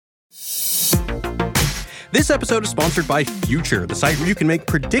This episode is sponsored by Future, the site where you can make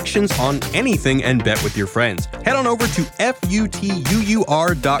predictions on anything and bet with your friends. Head on over to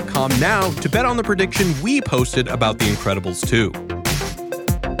futur.com now to bet on the prediction we posted about The Incredibles 2.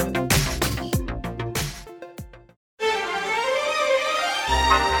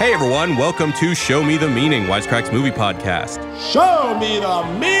 Hey everyone, welcome to Show Me the Meaning, Wisecracks movie podcast. Show me the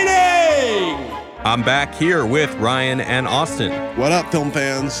meaning! I'm back here with Ryan and Austin. What up, film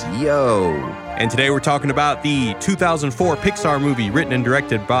fans? Yo. And today we're talking about the 2004 Pixar movie written and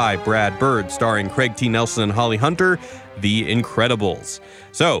directed by Brad Bird, starring Craig T. Nelson and Holly Hunter, The Incredibles.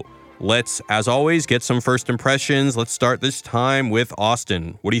 So, let's, as always, get some first impressions. Let's start this time with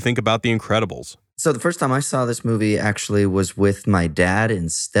Austin. What do you think about The Incredibles? So the first time I saw this movie actually was with my dad and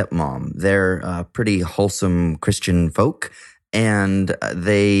stepmom. They're pretty wholesome Christian folk, and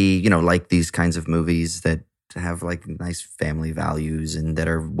they, like these kinds of movies that have like nice family values and that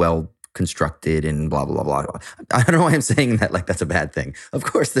are well constructed and blah, blah, blah, blah. I don't know why I'm saying that like that's a bad thing. Of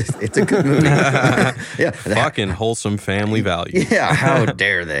course, it's a good movie. Yeah, Fucking wholesome family values. Yeah, how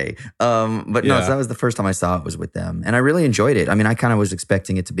dare they? But no, so that was the first time I saw it was with them. And I really enjoyed it. I mean, I kind of was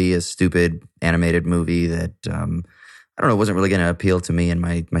expecting it to be a stupid animated movie that, I don't know, wasn't really going to appeal to me and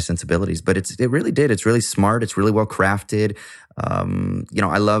my sensibilities. But it really did. It's really smart. It's really well crafted.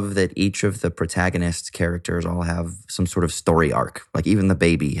 I love that each of the protagonist characters all have some sort of story arc. Like even the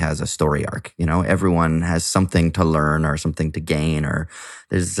baby has a story arc. Everyone has something to learn or something to gain, or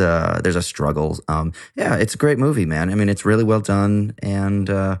there's a struggle. It's a great movie, man. I mean, it's really well done, and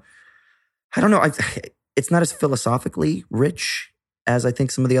I don't know. It's not as philosophically rich as I think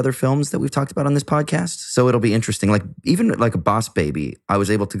some of the other films that we've talked about on this podcast. So it'll be interesting. Like even like a Boss Baby, I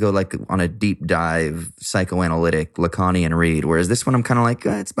was able to go like on a deep dive, psychoanalytic, Lacanian read. Whereas this one, I'm kind of like,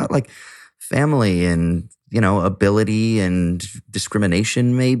 it's about like family and, ability and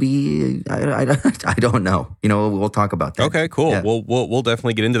discrimination maybe. I don't know. We'll talk about that. Okay, cool. Yeah. We'll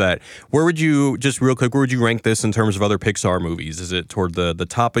definitely get into that. Where would you, just real quick, where would you rank this in terms of other Pixar movies? Is it toward the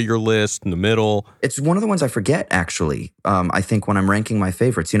top of your list, in the middle? It's one of the ones I forget, actually. I think when I'm ranking my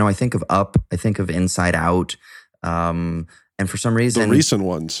favorites, I think of Up, I think of Inside Out, and for some reason... The recent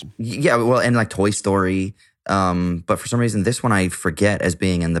ones. Yeah, well, and like Toy Story. But for some reason, this one I forget as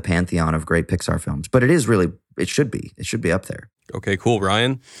being in the pantheon of great Pixar films. But it should be up there. Okay, cool.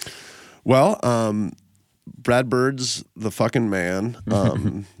 Ryan? Well, Brad Bird's the fucking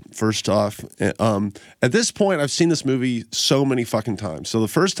man. First off, at this point, I've seen this movie so many fucking times. So the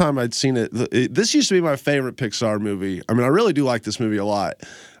first time I'd seen it, this used to be my favorite Pixar movie. I mean, I really do like this movie a lot.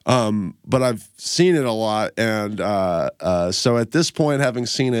 But I've seen it a lot. And so at this point, having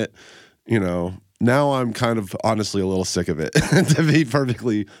seen it, now I'm kind of honestly a little sick of it, to be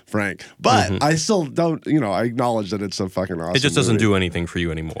perfectly frank. But I still don't, I acknowledge that it's a fucking awesome It just doesn't movie. do anything for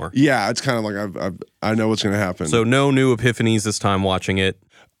you anymore. Yeah, it's kind of like I know what's going to happen. So no new epiphanies this time watching it.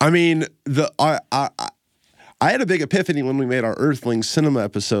 I mean, I had a big epiphany when we made our Earthling cinema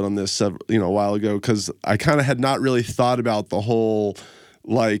episode on this, a while ago, because I kind of had not really thought about the whole,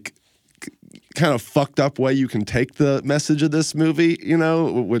 like, kind of fucked up way you can take the message of this movie,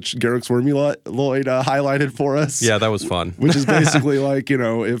 which Garrick's Wormy Lloyd highlighted for us. Yeah, that was fun. Which is basically like,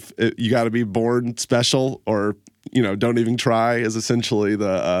 if you got to be born special or, don't even try is essentially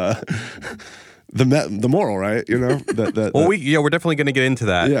the moral, right? We're definitely going to get into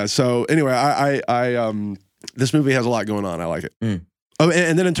that. Yeah. So anyway, I this movie has a lot going on. I like it. Oh,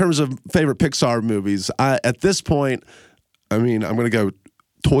 and then in terms of favorite Pixar movies, at this point, I'm going to go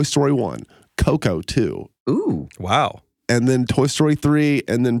Toy Story 1. Coco 2. Ooh. Wow. And then Toy Story 3,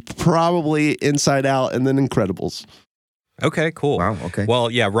 and then probably Inside Out, and then Incredibles. Okay, cool. Wow, okay. Well,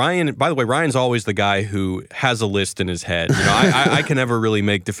 yeah, Ryan, by the way, Ryan's always the guy who has a list in his head. I can never really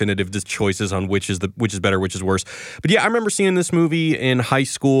make definitive choices on which is better, which is worse. But yeah, I remember seeing this movie in high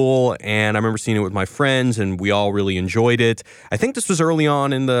school, and I remember seeing it with my friends, and we all really enjoyed it. I think this was early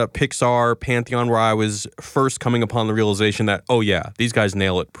on in the Pixar pantheon where I was first coming upon the realization that, oh yeah, these guys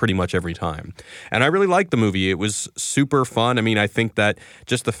nail it pretty much every time. And I really liked the movie. It was super fun. I mean, I think that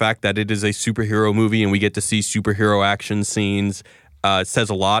just the fact that it is a superhero movie and we get to see superhero action scenes says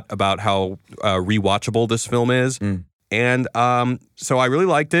a lot about how rewatchable this film is. And so I really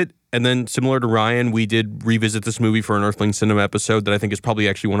liked it. And then similar to Ryan, we did revisit this movie for an Earthling Cinema episode that I think is probably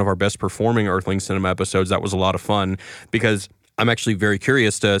actually one of our best performing Earthling Cinema episodes. That was a lot of fun because I'm actually very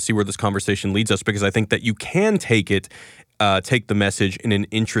curious to see where this conversation leads us, because I think that you can take the message in an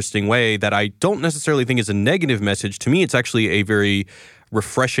interesting way that I don't necessarily think is a negative message. To me, it's actually a very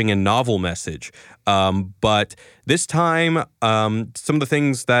refreshing and novel message. But this time, some of the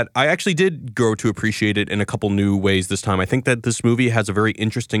things that I actually did grow to appreciate it in a couple new ways this time. I think that this movie has a very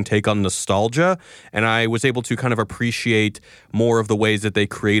interesting take on nostalgia, and I was able to kind of appreciate more of the ways that they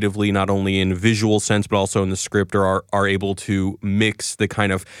creatively, not only in visual sense, but also in the script, are able to mix the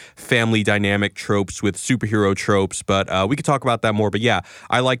kind of family dynamic tropes with superhero tropes. But we could talk about that more. But yeah,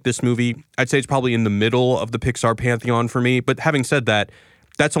 I like this movie. I'd say it's probably in the middle of the Pixar pantheon for me. But having said that,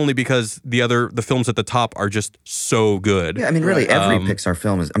 that's only because the films at the top are just so good. Yeah, I mean, really, every Pixar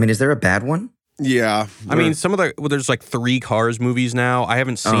film is. I mean, is there a bad one? Yeah. I mean, there's like 3 Cars movies now. I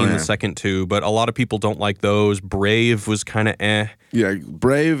haven't seen the second 2, but a lot of people don't like those. Brave was kind of eh. Yeah,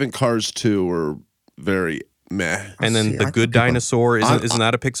 Brave and Cars 2 were very meh. And then The Good Dinosaur, isn't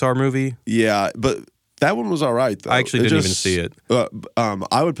that a Pixar movie? Yeah, but that one was all right, though. I actually didn't even see it.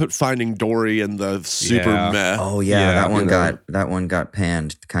 I would put Finding Dory in the super meh. Oh yeah, that one got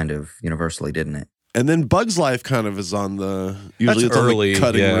panned kind of universally, didn't it? And then Bug's Life kind of is on the early,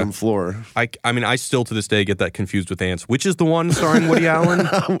 cutting room floor. I mean, I still to this day get that confused with Ants. Which is the one starring Woody Allen?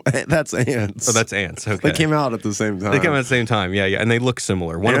 That's Ants. Oh, that's Ants. Okay. They came out at the same time. They came out at the same time, yeah. And they look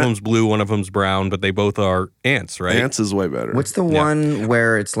similar. One of them's blue, one of them's brown, but they both are ants, right? Ants is way better. What's the one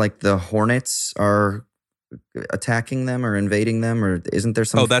where it's like the hornets are attacking them or invading them, or isn't there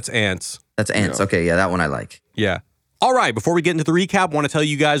some? Oh, that's Ants. That's Ants. Yeah. Okay, yeah, that one I like. Yeah. All right, before we get into the recap, I want to tell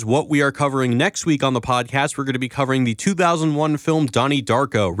you guys what we are covering next week on the podcast. We're going to be covering the 2001 film Donnie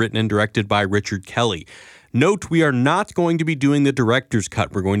Darko, written and directed by Richard Kelly. Note, we are not going to be doing the director's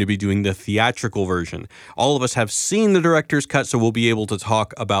cut. We're going to be doing the theatrical version. All of us have seen the director's cut, so we'll be able to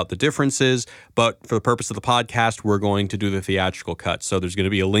talk about the differences. But for the purpose of the podcast, we're going to do the theatrical cut. So there's going to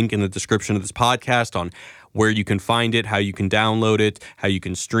be a link in the description of this podcast on where you can find it, how you can download it, how you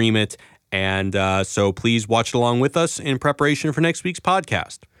can stream it. And so please watch along with us in preparation for next week's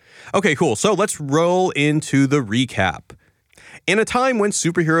podcast. Okay, cool. So let's roll into the recap. In a time when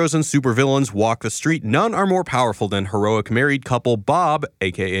superheroes and supervillains walk the street, none are more powerful than heroic married couple Bob,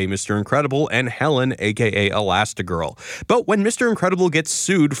 aka Mr. Incredible, and Helen, aka Elastigirl. But when Mr. Incredible gets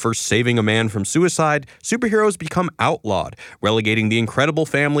sued for saving a man from suicide, superheroes become outlawed, relegating the Incredible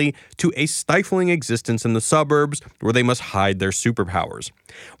family to a stifling existence in the suburbs where they must hide their superpowers.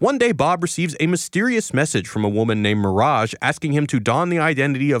 One day, Bob receives a mysterious message from a woman named Mirage asking him to don the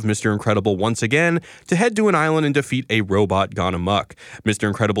identity of Mr. Incredible once again to head to an island and defeat a robot gone amok. Mr.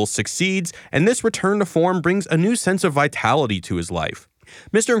 Incredible succeeds, and this return to form brings a new sense of vitality to his life.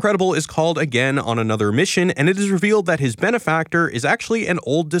 Mr. Incredible is called again on another mission, and it is revealed that his benefactor is actually an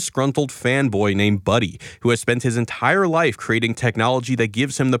old disgruntled fanboy named Buddy, who has spent his entire life creating technology that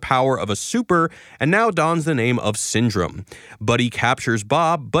gives him the power of a super and now dons the name of Syndrome. Buddy captures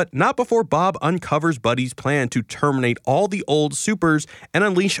Bob, but not before Bob uncovers Buddy's plan to terminate all the old supers and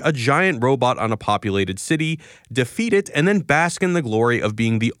unleash a giant robot on a populated city, defeat it, and then bask in the glory of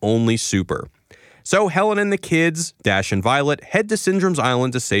being the only super. So Helen and the kids, Dash and Violet, head to Syndrome's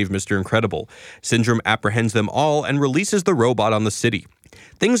island to save Mr. Incredible. Syndrome apprehends them all and releases the robot on the city.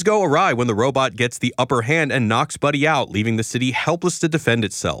 Things go awry when the robot gets the upper hand and knocks Buddy out, leaving the city helpless to defend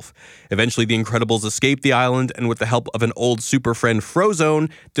itself. Eventually, the Incredibles escape the island and with the help of an old super friend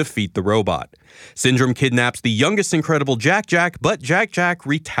Frozone, defeat the robot. Syndrome kidnaps the youngest Incredible Jack-Jack, but Jack-Jack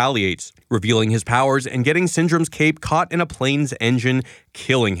retaliates, revealing his powers and getting Syndrome's cape caught in a plane's engine,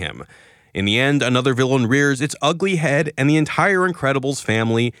 killing him. In the end, another villain rears its ugly head, and the entire Incredibles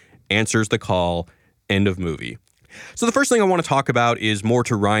family answers the call. End of movie. So the first thing I want to talk about is more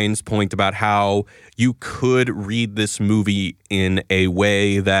to Ryan's point about how you could read this movie in a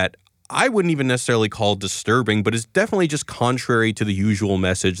way that I wouldn't even necessarily call disturbing, but is definitely just contrary to the usual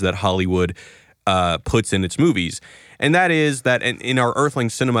message that Hollywood puts in its movies. And that is that in our Earthling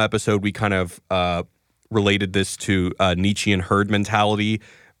Cinema episode, we kind of related this to Nietzschean herd mentality,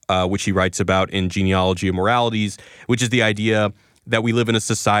 which he writes about in Genealogy of Moralities, which is the idea that we live in a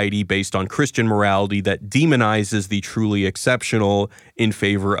society based on Christian morality that demonizes the truly exceptional in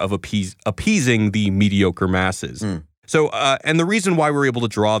favor of appeasing the mediocre masses. So, and the reason why we're able to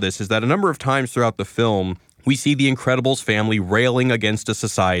draw this is that a number of times throughout the film, we see the Incredibles family railing against a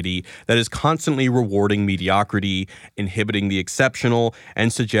society that is constantly rewarding mediocrity, inhibiting the exceptional,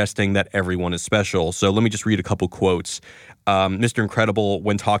 and suggesting that everyone is special. So let me just read a couple quotes. Mr. Incredible,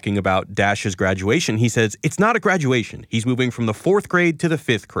 when talking about Dash's graduation, he says, "It's not a graduation. He's moving from the 4th grade to the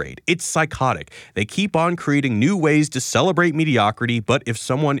 5th grade. It's psychotic. They keep on creating new ways to celebrate mediocrity, but if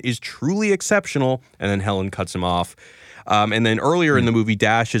someone is truly exceptional," and then Helen cuts him off. And then earlier in the movie,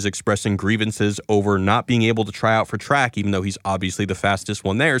 Dash is expressing grievances over not being able to try out for track, even though he's obviously the fastest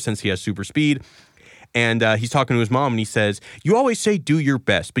one there since he has super speed. And he's talking to his mom, and he says, "You always say do your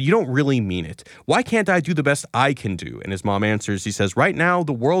best, but you don't really mean it. Why can't I do the best I can do?" And his mom answers, he says, "Right now,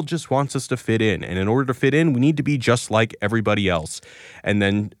 the world just wants us to fit in. And in order to fit in, we need to be just like everybody else." And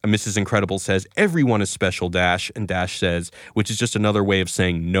then Mrs. Incredible says, "Everyone is special, Dash." And Dash says, which is just another way of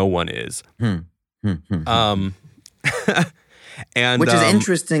saying no one is. And which is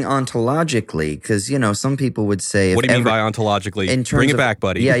interesting ontologically, because some people would say, what do you mean by ontologically? Bring it back,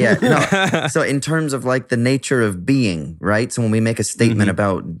 buddy. Yeah. No. So in terms of like the nature of being, right? So when we make a statement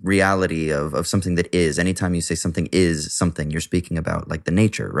about reality of something that is, anytime you say something is something, you're speaking about like the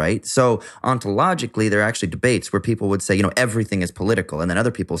nature, right? So ontologically, there are actually debates where people would say, everything is political, and then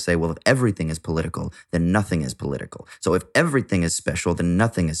other people say, well, if everything is political, then nothing is political. So if everything is special, then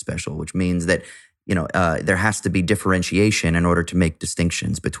nothing is special, which means that there has to be differentiation in order to make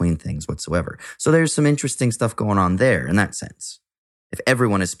distinctions between things whatsoever. So there's some interesting stuff going on there in that sense. If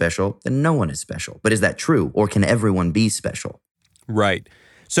everyone is special, then no one is special. But is that true? Or can everyone be special? Right.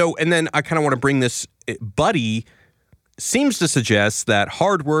 So, and then I kind of want to bring this, Buddy seems to suggest that with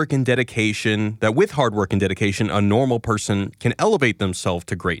hard work and dedication, a normal person can elevate themselves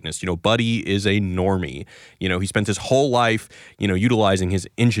to greatness. Buddy is a normie. He spent his whole life, utilizing his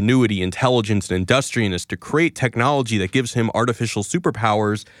ingenuity, intelligence, and industriousness to create technology that gives him artificial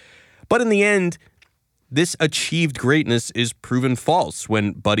superpowers. But in the end, this achieved greatness is proven false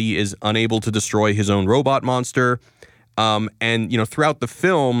when Buddy is unable to destroy his own robot monster. And throughout the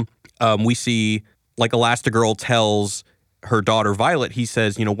film, we see like Elastigirl tells her daughter Violet, he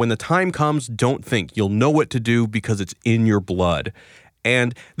says, when the time comes, don't think. You'll know what to do because it's in your blood.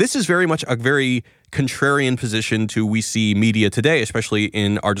 And this is very much a very contrarian position to we see media today, especially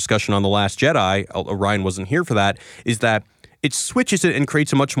in our discussion on The Last Jedi. Ryan wasn't here for that, is that it switches it and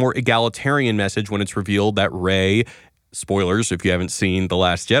creates a much more egalitarian message when it's revealed that Rey, spoilers if you haven't seen The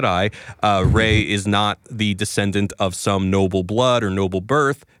Last Jedi, Rey is not the descendant of some noble blood or noble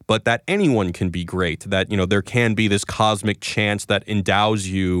birth, but that anyone can be great, that, there can be this cosmic chance that endows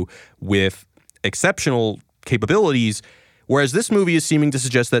you with exceptional capabilities, whereas this movie is seeming to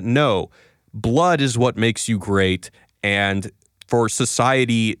suggest that no, blood is what makes you great, and for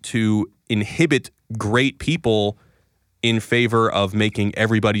society to inhibit great people in favor of making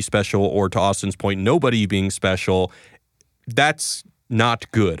everybody special, or to Austin's point, nobody being special, that's not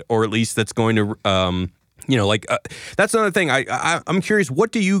good, or at least that's going to that's another thing. I'm curious,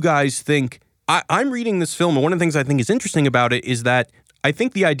 what do you guys think? I'm reading this film, and one of the things I think is interesting about it is that I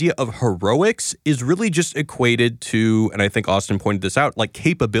think the idea of heroics is really just equated to, and I think Austin pointed this out, like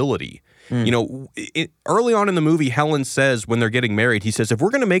capability. Early on in the movie, Helen says when they're getting married, he says, if we're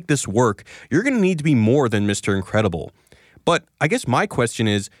going to make this work, you're going to need to be more than Mr. Incredible. But I guess my question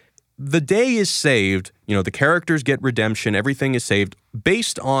is, the day is saved, the characters get redemption, everything is saved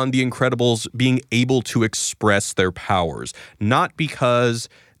based on the Incredibles being able to express their powers, not because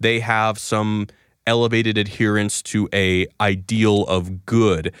they have some elevated adherence to a ideal of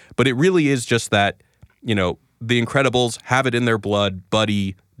good, but it really is just that, the Incredibles have it in their blood,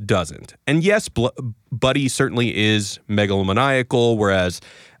 Buddy doesn't. And yes, Buddy certainly is megalomaniacal, whereas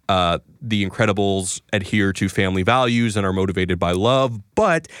the Incredibles adhere to family values and are motivated by love,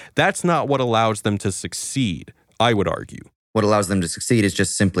 but that's not what allows them to succeed, I would argue. What allows them to succeed is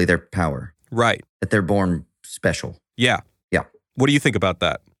just simply their power. Right. That they're born special. Yeah. Yeah. What do you think about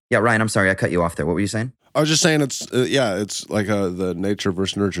that? Yeah, Ryan, I'm sorry, I cut you off there. What were you saying? I was just saying it's like the nature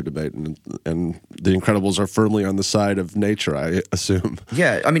versus nurture debate, and the Incredibles are firmly on the side of nature, I assume.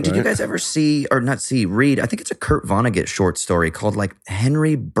 Yeah, I mean, did you guys ever read, I think it's a Kurt Vonnegut short story called like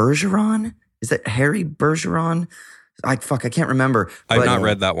Henry Bergeron? Is that Harry Bergeron? I can't remember. I've not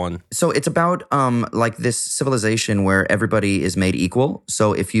read that one. So it's about like this civilization where everybody is made equal.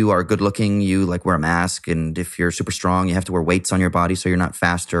 So if you are good looking, you like wear a mask, and if you're super strong, you have to wear weights on your body so you're not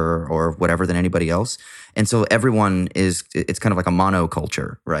faster or whatever than anybody else. And so it's kind of like a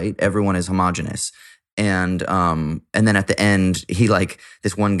monoculture, right? Everyone is homogenous. And then at the end,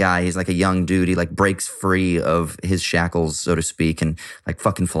 this one guy, he's like a young dude, he like breaks free of his shackles, so to speak, and like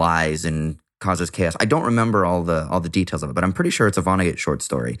fucking flies and causes chaos. I don't remember all the details of it, but I'm pretty sure it's a Vonnegut short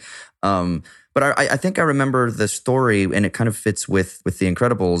story. But I think I remember the story, and it kind of fits with The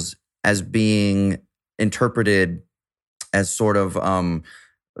Incredibles as being interpreted as sort of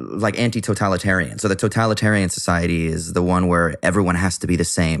like anti-totalitarian. So the totalitarian society is the one where everyone has to be the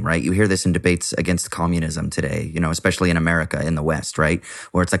same, right? You hear this in debates against communism today, especially in America, in the West, right?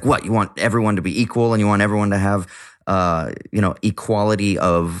 Where it's like, what? You want everyone to be equal, and you want everyone to have equality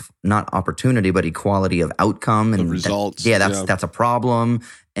of not opportunity, but equality of outcome and results. That's a problem.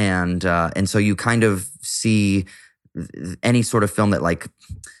 And so you kind of see any sort of film that like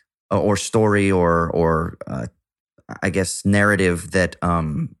or story or I guess narrative that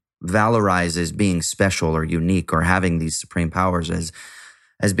valorizes being special or unique or having these supreme powers as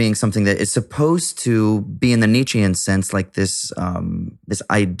being something that is supposed to be, in the Nietzschean sense, like this this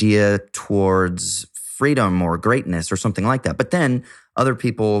idea towards freedom or greatness or something like that. But then other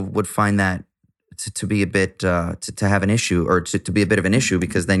people would find that to be a bit to have an issue, or to be a bit of an issue,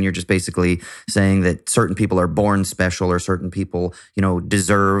 because then you're just basically saying that certain people are born special, or certain people,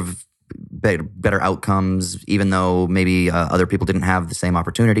 deserve better outcomes, even though maybe other people didn't have the same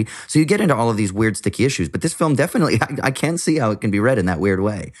opportunity. So you get into all of these weird, sticky issues. But this film definitely, I can see how it can be read in that weird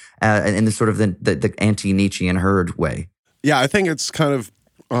way, in the sort of the anti-Nietzschean herd way. Yeah, I think it's kind of,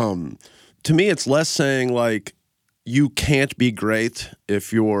 to me, it's less saying like you can't be great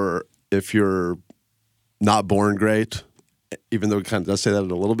if you're not born great, even though it kind of does say that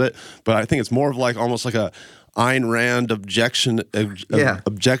in a little bit. But I think it's more of like almost like a Ayn Rand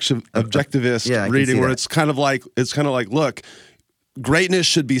objectivist reading, where it's kind of like look, greatness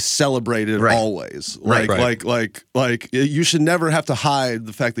should be celebrated always. Like you should never have to hide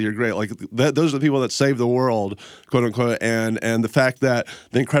the fact that you're great. Like those are the people that save the world, quote unquote. And the fact that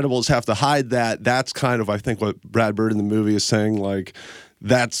the Incredibles have to hide that's kind of, I think, what Brad Bird in the movie is saying. Like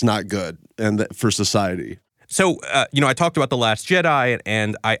that's not good for society. So, I talked about The Last Jedi,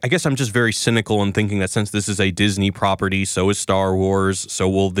 and I guess I'm just very cynical in thinking that since this is a Disney property, so is Star Wars, so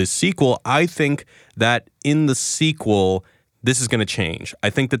will this sequel. I think that in the sequel, this is going to change. I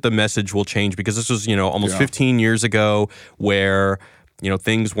think that the message will change, because this was, almost 15 years ago, where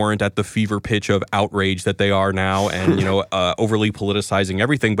things weren't at the fever pitch of outrage that they are now, and, overly politicizing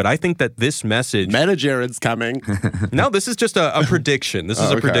everything. But I think that this message... Meta-Jared's coming. No, this is just a prediction. This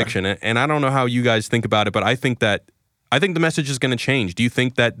is a prediction. And I don't know how you guys think about it, but I think the message is going to change. Do you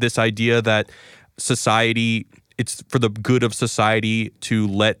think that this idea that society, it's for the good of society to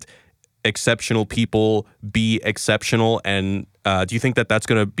let exceptional people be exceptional, and do you think that that's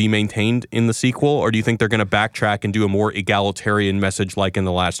going to be maintained in the sequel, or do you think they're going to backtrack and do a more egalitarian message like in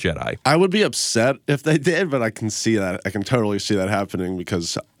The Last Jedi? I would be upset if they did, but I can see that. I can totally see that happening,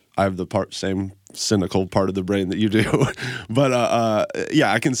 because I have the same cynical part of the brain that you do. But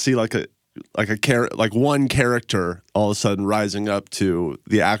I can see like one character all of a sudden rising up to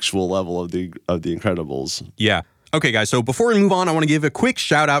the actual level of the Incredibles. Yeah. Okay, guys, so before we move on, I want to give a quick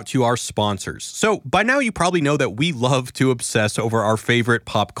shout out to our sponsors. So by now, you probably know that we love to obsess over our favorite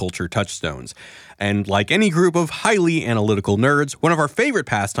pop culture touchstones. And like any group of highly analytical nerds, one of our favorite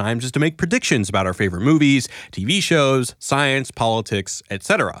pastimes is to make predictions about our favorite movies, TV shows, science, politics,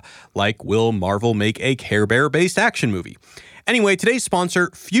 etc. Like, will Marvel make a Care Bear-based action movie? Anyway, today's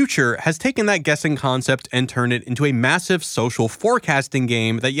sponsor, Future, has taken that guessing concept and turned it into a massive social forecasting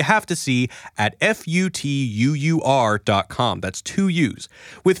game that you have to see at futur.com. That's 2 U's.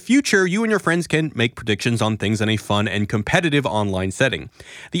 With Future, you and your friends can make predictions on things in a fun and competitive online setting.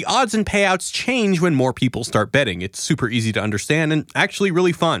 The odds and payouts change when more people start betting. It's super easy to understand and actually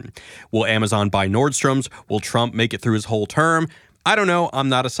really fun. Will Amazon buy Nordstrom's? Will Trump make it through his whole term? I don't know, I'm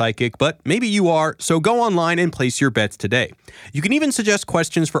not a psychic, but maybe you are, so go online and place your bets today. You can even suggest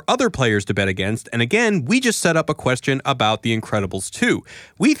questions for other players to bet against, and again, we just set up a question about The Incredibles 2.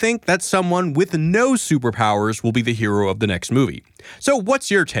 We think that someone with no superpowers will be the hero of the next movie. So what's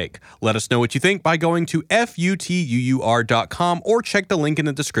your take? Let us know what you think by going to futur.com or check the link in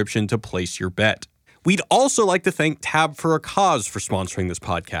the description to place your bet. We'd also like to thank Tab for a Cause for sponsoring this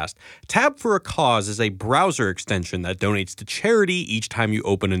podcast. Tab for a Cause is a browser extension that donates to charity each time you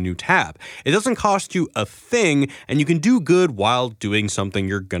open a new tab. It doesn't cost you a thing, and you can do good while doing something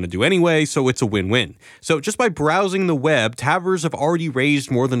you're going to do anyway, so it's a win-win. So just by browsing the web, Tabbers have already raised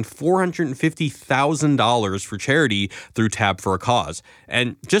more than $450,000 for charity through Tab for a Cause.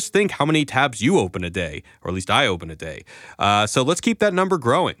 And just think how many tabs you open a day, or at least I open a day. So let's keep that number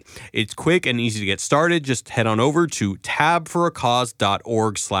growing. It's quick and easy to get started. Just head on over to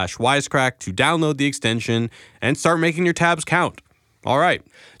tabforacause.org/wisecrack to download the extension and start making your tabs count. All right.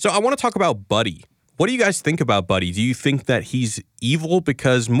 So I want to talk about Buddy. What do you guys think about Buddy? Do you think that he's evil?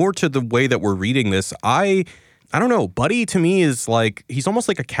 Because more to the way that we're reading this, I don't know. Buddy to me is like, he's almost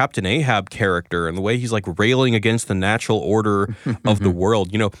like a Captain Ahab character in the way he's like railing against the natural order of the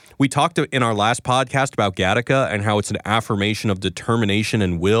world. You know, we talked in our last podcast about Gattaca and how it's an affirmation of determination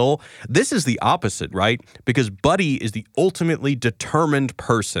and will. This is the opposite, right? Because Buddy is the ultimately determined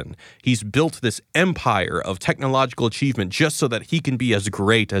person. He's built this empire of technological achievement just so that he can be as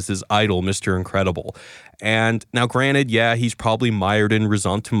great as his idol, Mr. Incredible. And now, granted, yeah, he's probably mired in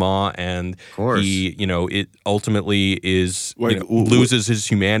resentment, and he, you know, it ultimately loses his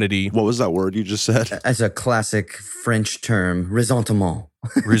humanity. What was that word you just said? As a classic French term, ressentiment.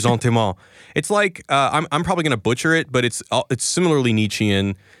 Ressentiment. It's like I'm probably going to butcher it, but it's similarly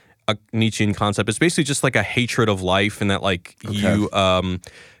Nietzschean, a Nietzschean concept. It's basically just like a hatred of life, and that like you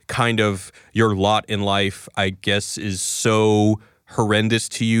kind of your lot in life, I guess, is so horrendous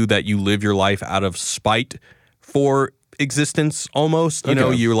to you that you live your life out of spite for existence. Almost, you know,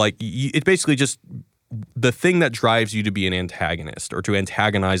 you're like it's basically just the thing that drives you to be an antagonist or to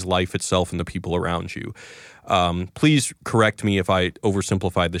antagonize life itself and the people around you. Please correct me if I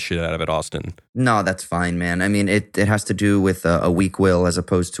oversimplified the shit out of it, Austin. No, that's fine, man. I mean, it has to do with a weak will as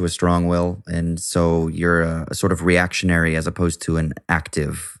opposed to a strong will. And so you're a sort of reactionary as opposed to an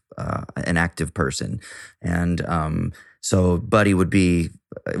active person. And so Buddy would be,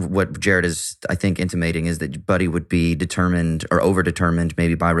 what Jared is, I think, intimating is that Buddy would be determined or over-determined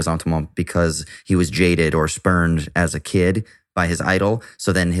maybe by ressentiment because he was jaded or spurned as a kid by his idol.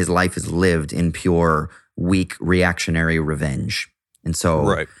 So then his life is lived in pure, weak, reactionary revenge. And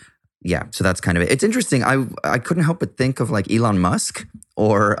so, yeah, so that's kind of it. It's interesting. I couldn't help but think of like Elon Musk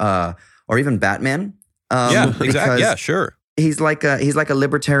or even Batman. Yeah, exactly. Yeah, sure. He's like a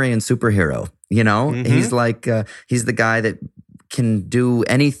libertarian superhero, you know? Mm-hmm. He's like he's the guy that can do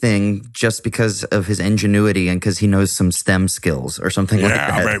anything just because of his ingenuity and because he knows some STEM skills or something like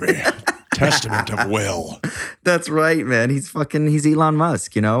that. Yeah, baby. Testament of will. That's right, man. He's Elon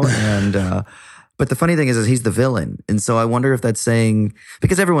Musk, you know? And but the funny thing is he's the villain. And so I wonder if that's saying,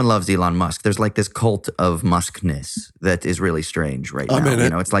 because everyone loves Elon Musk, there's like this cult of Muskness that is really strange right now. You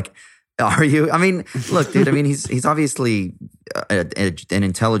know, it's like, are you? I mean, look, dude, I mean, he's obviously an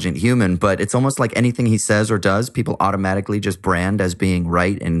intelligent human, but it's almost like anything he says or does, people automatically just brand as being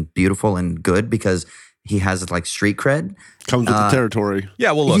right and beautiful and good because he has like street cred. Comes with the territory.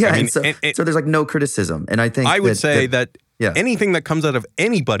 Yeah, well, look, yeah, I mean, so there's like no criticism. And I think I would say that anything that comes out of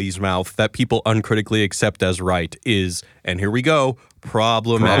anybody's mouth that people uncritically accept as right is, and here we go,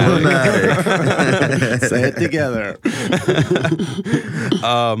 problematic. Say it together.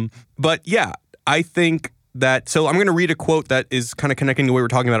 But yeah, I think that, so I'm going to read a quote that is kind of connecting to what we were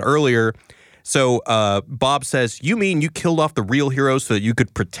talking about earlier. So Bob says, "You mean you killed off the real heroes so that you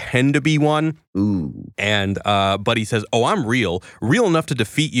could pretend to be one?" Ooh. And Buddy says, "Oh, I'm real enough to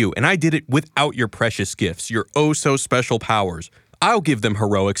defeat you, and I did it without your precious gifts, your oh-so-special powers. I'll give them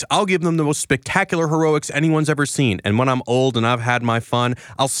heroics. I'll give them the most spectacular heroics anyone's ever seen. And when I'm old and I've had my fun,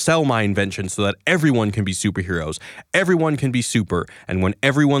 I'll sell my invention so that everyone can be superheroes. Everyone can be super. And when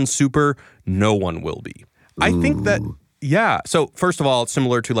everyone's super, no one will be." Ooh. I think that, yeah. So first of all, it's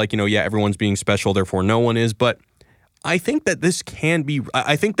similar to like, you know, yeah, everyone's being special, therefore no one is. But I think that this can be,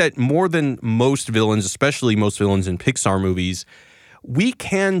 I think that more than most villains, especially most villains in Pixar movies, we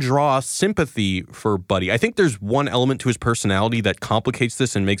can draw sympathy for Buddy. I think there's one element to his personality that complicates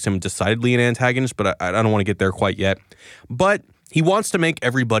this and makes him decidedly an antagonist, but I don't want to get there quite yet. But he wants to make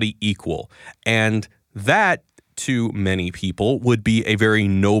everybody equal. And that, to many people, would be a very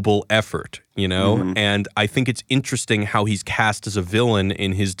noble effort, you know? Mm-hmm. And I think it's interesting how he's cast as a villain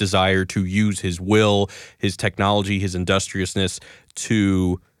in his desire to use his will, his technology, his industriousness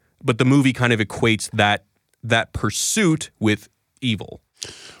but the movie kind of equates that pursuit with evil.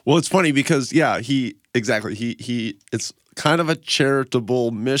 Well, it's funny because, yeah, he it's kind of a charitable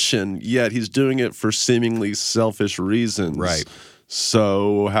mission, yet he's doing it for seemingly selfish reasons. Right.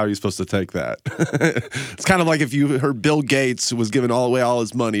 So how are you supposed to take that? It's kind of like if you heard Bill Gates was giving all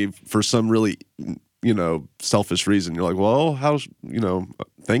his money for some really, you know, selfish reason. You're like, well,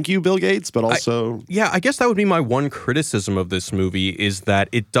 thank you, Bill Gates, but also... I guess that would be my one criticism of this movie is that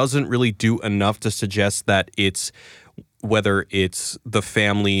it doesn't really do enough to suggest that whether it's the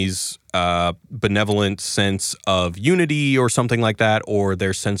family's benevolent sense of unity or something like that, or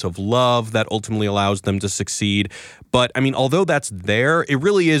their sense of love that ultimately allows them to succeed. But I mean, although that's there, it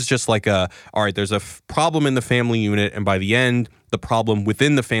really is just like all right, there's a problem in the family unit, and by the end, the problem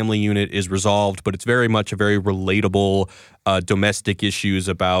within the family unit is resolved, but it's very much a very relatable domestic issues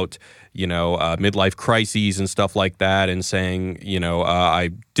about, you know, midlife crises and stuff like that, and saying, you know, I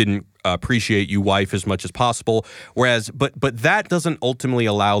didn't appreciate you, wife, as much as possible. Whereas, but that doesn't ultimately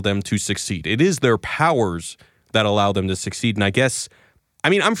allow them to succeed. It is their powers that allow them to succeed. And I guess, I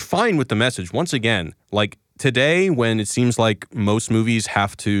mean, I'm fine with the message. Once again, like today, when it seems like most movies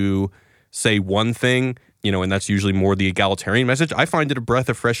have to say one thing, you know, and that's usually more the egalitarian message, I find it a breath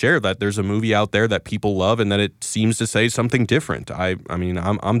of fresh air that there's a movie out there that people love and that it seems to say something different. I mean,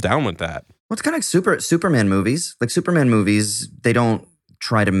 I'm down with that. Well, it's kind of like Superman movies. Like Superman movies, they don't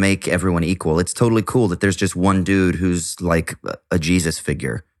try to make everyone equal. It's totally cool that there's just one dude who's like a Jesus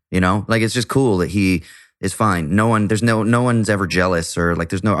figure, you know? Like, it's just cool that he is fine. There's no one's ever jealous or like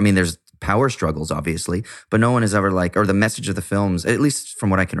there's power struggles obviously, but no one is ever like, or the message of the films, at least from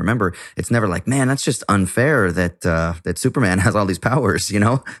what I can remember, it's never like, man, that's just unfair that Superman has all these powers, you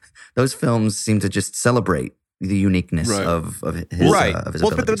know? Those films seem to just celebrate the uniqueness of his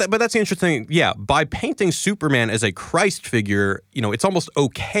abilities. But that's the interesting. Yeah, by painting Superman as a Christ figure, you know, it's almost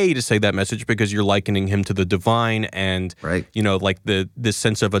okay to say that message because you're likening him to the divine, and you know, like this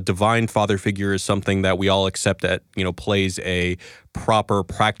sense of a divine father figure is something that we all accept that, you know, plays a proper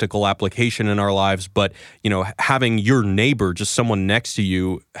practical application in our lives. But, you know, having your neighbor, just someone next to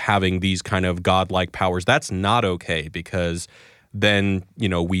you, having these kind of godlike powers, that's not okay, because then, you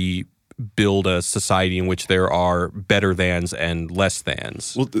know, we build a society in which there are better thans and less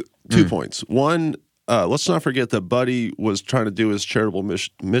thans. Well, 2 points. One, let's not forget that Buddy was trying to do his charitable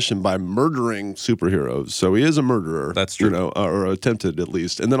mission by murdering superheroes. So he is a murderer. That's true. You know, or attempted at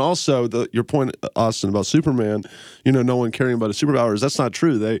least. And then also your point, Austin, about Superman, you know, no one caring about his superpowers. That's not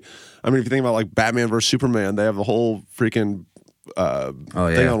true. If you think about like Batman versus Superman, they have the whole freaking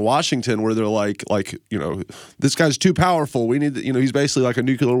thing on Washington where they're like, you know, this guy's too powerful. We need to, you know, he's basically like a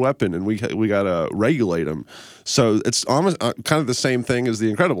nuclear weapon, and we got to regulate him. So it's almost kind of the same thing as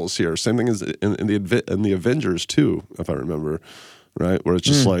the Incredibles here. Same thing as in the Avengers too, if I remember right, where it's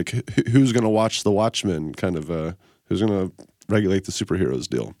just like who's going to watch the Watchmen, kind of who's going to regulate the superheroes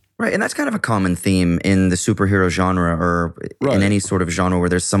deal. Right, and that's kind of a common theme in the superhero genre, or in any sort of genre where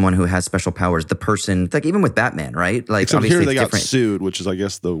there's someone who has special powers. The person, like even with Batman, right? Like except obviously here they got sued, which is, I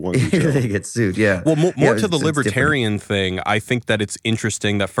guess, the one. Here they get sued, yeah. Well, more to the libertarian thing, I think that it's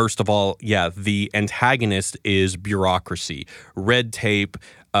interesting that first of all, the antagonist is bureaucracy, red tape.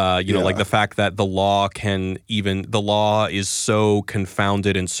 You know, like the fact that the law is so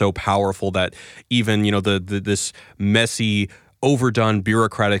confounded and so powerful that even, you know, this messy, overdone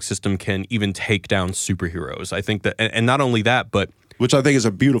bureaucratic system can even take down superheroes. I think that, and not only that, but which I think is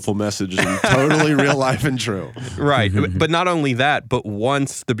a beautiful message and totally real life and true. Right. But not only that, but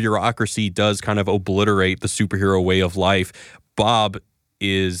once the bureaucracy does kind of obliterate the superhero way of life, Bob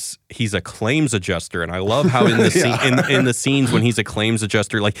he's a claims adjuster, and I love how in the in the scenes when he's a claims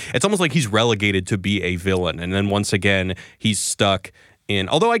adjuster, like it's almost like he's relegated to be a villain, and then once again he's stuck in.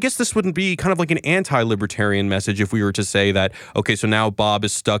 Although I guess this wouldn't be kind of like an anti-libertarian message if we were to say that, okay, so now Bob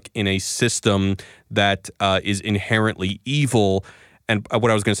is stuck in a system that is inherently evil. And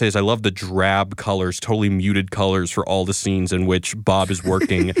what I was going to say is I love the drab colors, totally muted colors for all the scenes in which Bob is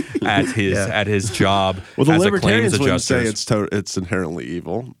working at his job. Well, the as libertarians a claims wouldn't adjuster. say it's inherently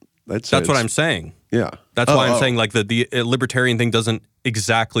evil. That's what I'm saying. Yeah. That's why I'm saying like the libertarian thing doesn't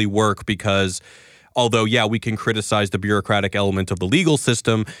exactly work, because although, we can criticize the bureaucratic element of the legal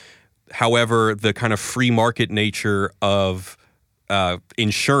system, however, the kind of free market nature of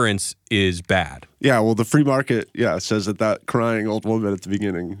insurance is bad. Yeah, well, the free market, says that crying old woman at the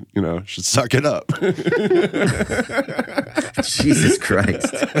beginning, should suck it up. Jesus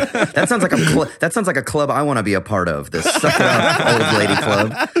Christ, that sounds like a club I want to be a part of. The Suck It Up Old Lady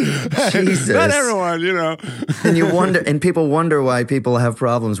Club. Jesus, not everyone, And you wonder, and people wonder why people have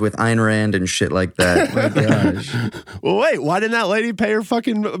problems with Ayn Rand and shit like that. My gosh. Well, wait, why didn't that lady pay her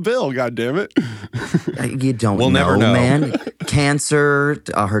fucking bill? God damn it! You don't we'll know, never know, man. Cancer.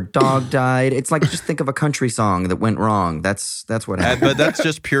 Her dog died. It's like, just think of a country song that went wrong. That's what happened. But that's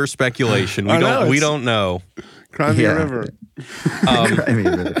just pure speculation. We don't know. Cry me a river. Cry me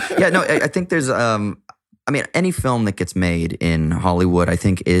a river. Yeah, no, I think there's any film that gets made in Hollywood, I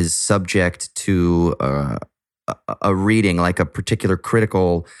think, is subject to a reading, like a particular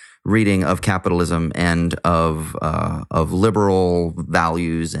critical reading of capitalism and of liberal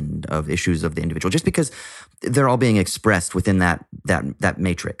values and of issues of the individual, just because they're all being expressed within that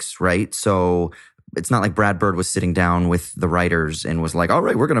matrix, right? So it's not like Brad Bird was sitting down with the writers and was like, all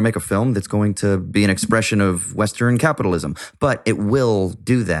right, we're going to make a film that's going to be an expression of Western capitalism. But it will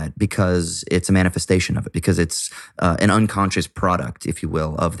do that because it's a manifestation of it, because it's an unconscious product, if you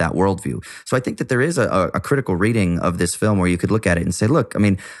will, of that worldview. So I think that there is a critical reading of this film where you could look at it and say, look, I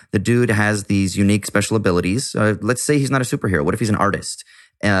mean, the dude has these unique special abilities. Let's say he's not a superhero. What if he's an artist?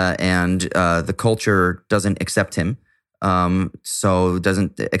 And the culture doesn't accept him. So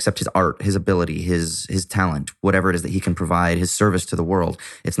doesn't accept his art, his ability, his talent, whatever it is that he can provide, his service to the world.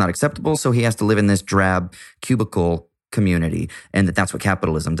 It's not acceptable, so he has to live in this drab cubicle community. And that's what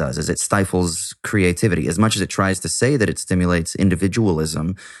capitalism does, is it stifles creativity. As much as it tries to say that it stimulates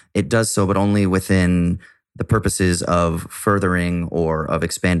individualism, it does so, but only within the purposes of furthering or of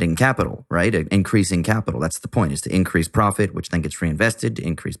expanding capital, right? Increasing capital. That's the point, is to increase profit, which then gets reinvested, to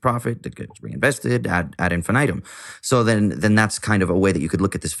increase profit, that gets reinvested ad infinitum. So then that's kind of a way that you could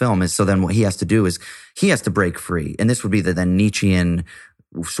look at this film is, so then what he has to do is he has to break free. And this would be the then Nietzschean,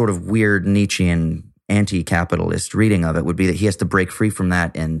 sort of weird Nietzschean anti-capitalist reading of it would be that he has to break free from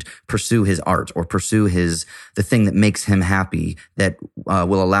that and pursue his art or pursue the thing that makes him happy, that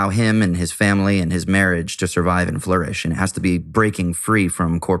will allow him and his family and his marriage to survive and flourish. And it has to be breaking free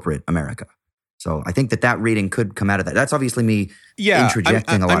from corporate America. So I think that reading could come out of that. That's obviously me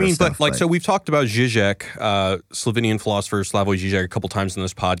interjecting a lot of stuff. So we've talked about Zizek, Slovenian philosopher Slavoj Zizek, a couple times in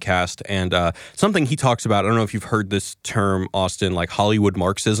this podcast, and something he talks about, I don't know if you've heard this term, Austin, like Hollywood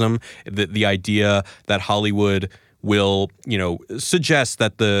Marxism, the idea that Hollywood will, suggest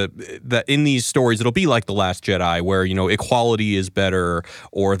that in these stories it'll be like The Last Jedi, where equality is better,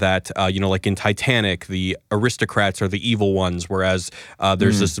 or that like in Titanic the aristocrats are the evil ones, whereas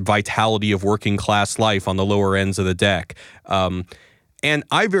there's this vitality of working class life on the lower ends of the deck. And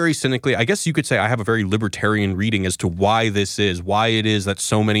I very cynically, I guess you could say I have a very libertarian reading as to why it is that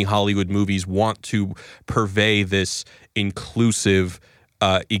so many Hollywood movies want to purvey this inclusive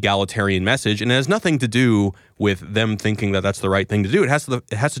egalitarian message, and it has nothing to do with them thinking that that's the right thing to do. It has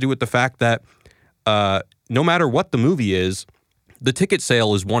to do with the fact that no matter what the movie is, the ticket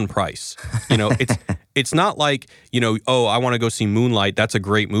sale is one price. It's not like, oh, I want to go see Moonlight. That's a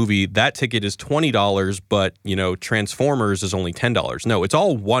great movie. That ticket is $20, but Transformers is only $10. No, it's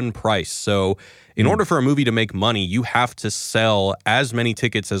all one price. So in order for a movie to make money, you have to sell as many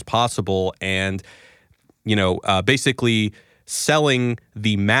tickets as possible, and basically selling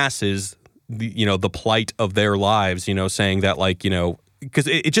the masses, the plight of their lives, saying that because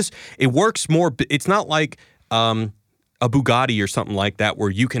it works more. It's not like a Bugatti or something like that, where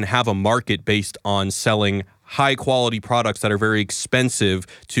you can have a market based on selling high quality products that are very expensive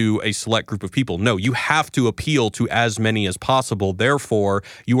to a select group of people. No, you have to appeal to as many as possible. Therefore,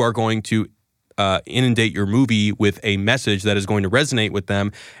 you are going to inundate your movie with a message that is going to resonate with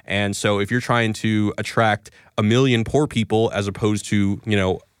them. And so if you're trying to attract 1 million poor people as opposed to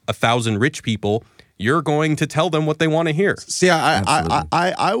 1,000 rich people, you're going to tell them what they want to hear. See,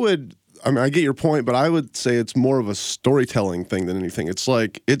 I would, I get your point, but I would say it's more of a storytelling thing than anything.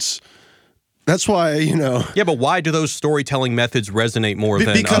 That's why, Yeah, but why do those storytelling methods resonate more than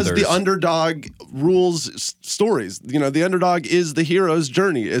others? Because the underdog rules stories. The underdog is the hero's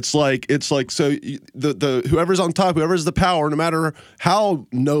journey. It's like so the whoever's on top, whoever's the power, no matter how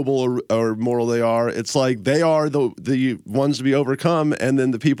noble or moral they are, it's like they are the ones to be overcome, and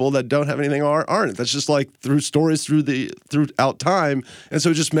then the people that don't have anything aren't. That's just like through stories throughout time, and so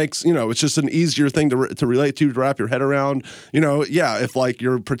it just makes it's just an easier thing to relate to wrap your head around. If like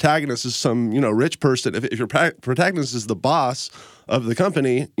your protagonist is some rich person, if your protagonist is the boss of the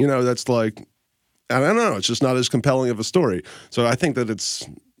company, that's like, I don't know, it's just not as compelling of a story. So I think that it's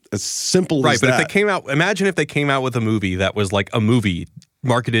as simple as that. Right, but imagine if they came out with a movie that was like a movie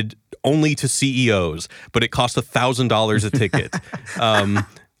marketed only to CEOs, but it cost $1,000 a ticket.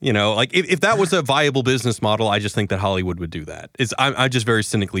 If that was a viable business model, I just think that Hollywood would do that. I just very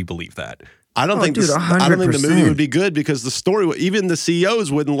cynically believe that. I don't think the movie would be good because the story, even the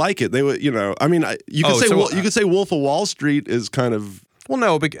CEOs wouldn't like it. They would, you could say Wolf of Wall Street is kind of. Well,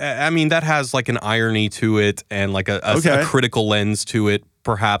 no, but that has like an irony to it and like a critical lens to it,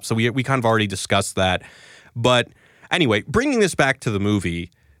 perhaps. So we kind of already discussed that. But anyway, bringing this back to the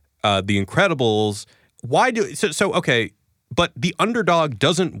movie, The Incredibles. But the underdog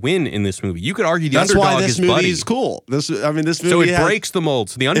doesn't win in this movie. You could argue the underdog is Buddy. That's why this movie is cool. This movie. So it breaks the mold.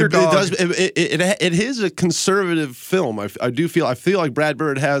 So the underdog. It is a conservative film. I feel like Brad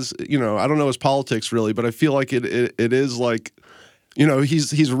Bird has. I don't know his politics really, but I feel like it is like.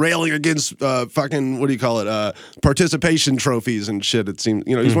 He's railing against fucking, what do you call it? Participation trophies and shit. It seems.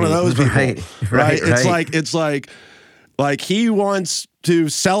 He's one of those people. Right. It's like he wants to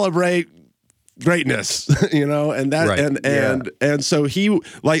celebrate greatness, and that and so he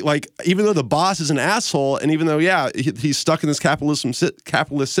like even though the boss is an asshole, and even though he's stuck in this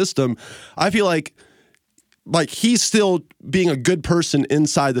capitalist system, I feel like he's still being a good person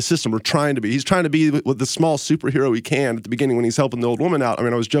inside the system, or trying to be. He's trying to be with the small superhero he can at the beginning when he's helping the old woman out. I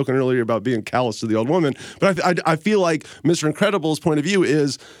was joking earlier about being callous to the old woman, but I feel like Mr. Incredible's point of view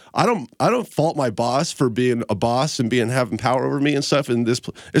is I don't fault my boss for being a boss and having power over me and stuff. And it's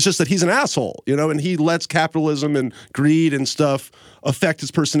just that he's an asshole, and he lets capitalism and greed and stuff affect his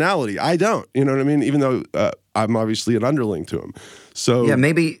personality. I don't, you know what I mean? Even though I'm obviously an underling to him. So yeah,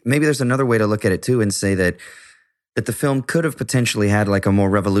 maybe there's another way to look at it too and say that that the film could have potentially had like a more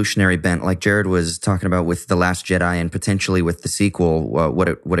revolutionary bent, like Jared was talking about with The Last Jedi, and potentially with the sequel,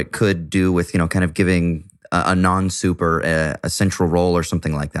 what it could do with, kind of giving a non-super a central role or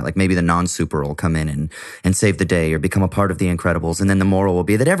something like that. Like maybe the non-super will come in and save the day or become a part of the Incredibles, and then the moral will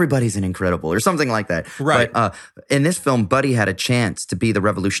be that everybody's an Incredible or something like that. Right. But in this film, Buddy had a chance to be the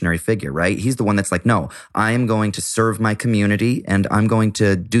revolutionary figure, right? He's the one that's like, no, I am going to serve my community and I'm going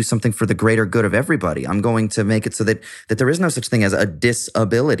to do something for the greater good of everybody. I'm going to make it so that there is no such thing as a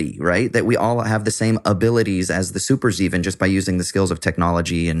disability, right? That we all have the same abilities as the supers, even just by using the skills of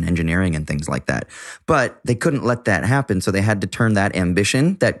technology and engineering and things like that. But they couldn't let that happen, so they had to turn that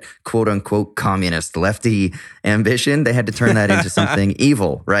ambition, that quote-unquote communist lefty ambition, they had to turn that into something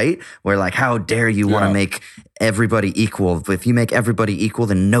evil, right? Where like, how dare you want to make everybody equal? If you make everybody equal,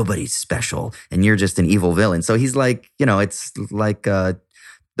 then nobody's special, and you're just an evil villain. So he's like, it's like the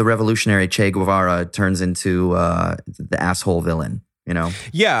revolutionary Che Guevara turns into the asshole villain,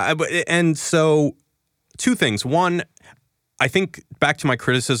 Yeah, and so two things. One, I think back to my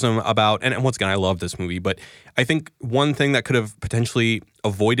criticism about, and once again, I love this movie, but I think one thing that could have potentially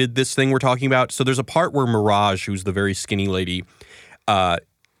avoided this thing we're talking about, so there's a part where Mirage, who's the very skinny lady,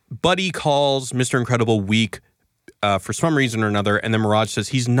 Buddy calls Mr. Incredible weak for some reason or another, and then Mirage says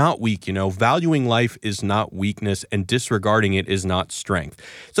he's not weak, valuing life is not weakness and disregarding it is not strength.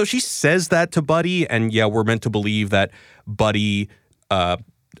 So she says that to Buddy, and yeah, we're meant to believe that Buddy, I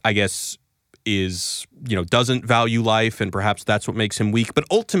guess, doesn't value life, and perhaps that's what makes him weak. But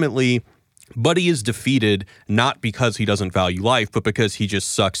ultimately, Buddy is defeated not because he doesn't value life, but because he just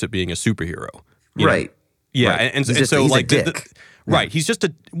sucks at being a superhero. Right. Yeah. Right. And he's so like a dick. Right. He's just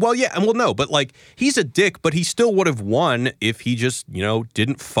no, but like he's a dick, but he still would have won if he just,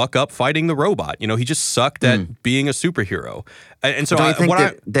 didn't fuck up fighting the robot. He just sucked at being a superhero. And so don't you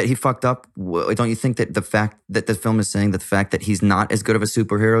think that he fucked up? Don't you think that the fact that the film is saying that the fact that he's not as good of a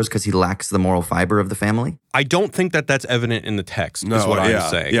superhero is because he lacks the moral fiber of the family? I don't think that that's evident in the text, is what I'm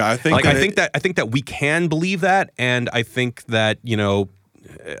saying. Yeah, I think I think that we can believe that, and I think that,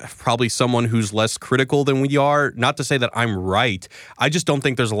 probably someone who's less critical than we are, not to say that I'm right, I just don't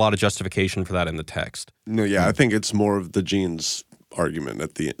think there's a lot of justification for that in the text. No, yeah, I think it's more of the Gene's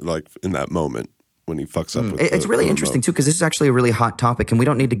argument in that moment when he fucks up. With it's really interesting too, because this is actually a really hot topic, and we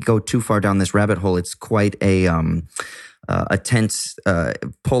don't need to go too far down this rabbit hole. It's quite a tense,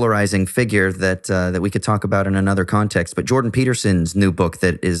 polarizing figure that we could talk about in another context. But Jordan Peterson's new book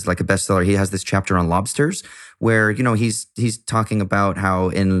that is like a bestseller, he has this chapter on lobsters where, he's talking about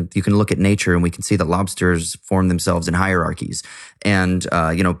how you can look at nature and we can see that lobsters form themselves in hierarchies. And,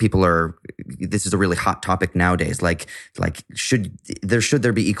 this is a really hot topic nowadays. Like should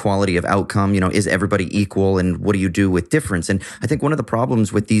there be equality of outcome? Is everybody equal? And what do you do with difference? And I think one of the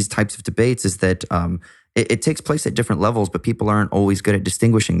problems with these types of debates is that, it takes place at different levels, but people aren't always good at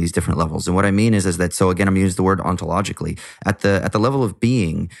distinguishing these different levels. And what I mean is that, so again, I'm using the word ontologically. At the level of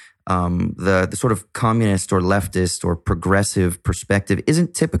being, the sort of communist or leftist or progressive perspective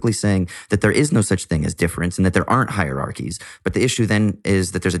isn't typically saying that there is no such thing as difference and that there aren't hierarchies. But the issue then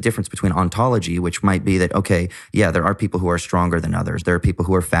is that there's a difference between ontology, which might be that, okay, yeah, there are people who are stronger than others. There are people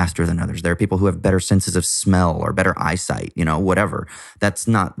who are faster than others. There are people who have better senses of smell or better eyesight, whatever. That's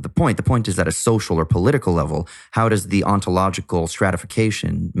not the point. The point is at a social or political level, how does the ontological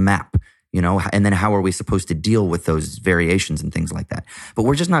stratification map? And then how are we supposed to deal with those variations and things like that? But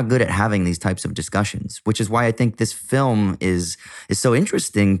we're just not good at having these types of discussions, which is why I think this film is so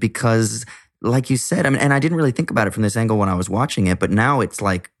interesting because, like you said, and I didn't really think about it from this angle when I was watching it, but now it's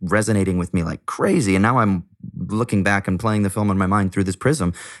like resonating with me like crazy. And now I'm looking back and playing the film in my mind through this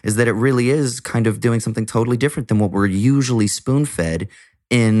prism, is that it really is kind of doing something totally different than what we're usually spoon-fed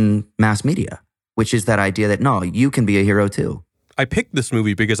in mass media, which is that idea that, no, you can be a hero too. I picked this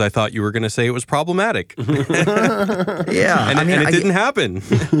movie because I thought you were going to say it was problematic. Yeah. And it didn't happen.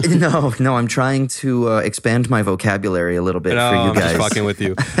 No, I'm trying to expand my vocabulary a little bit for you guys. I'm just fucking with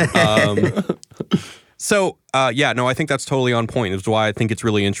you. I think that's totally on point. It's why I think it's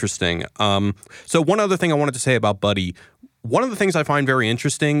really interesting. So one other thing I wanted to say about Buddy, one of the things I find very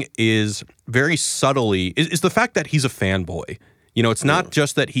interesting is very subtly, is the fact that he's a fanboy. It's not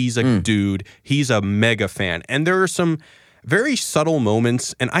just that he's a dude, he's a mega fan. And there are some very subtle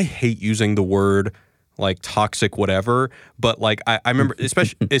moments, and I hate using the word like toxic whatever, but like I remember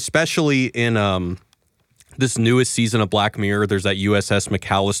especially in this newest season of Black Mirror, there's that USS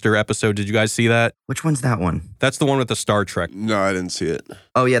McAllister episode. Did you guys see that? Which one's that one? That's the one with the Star Trek. No, I didn't see it.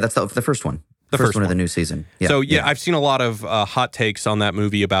 Oh yeah, that's the first one. The first one of the new season. Yeah. So I've seen a lot of hot takes on that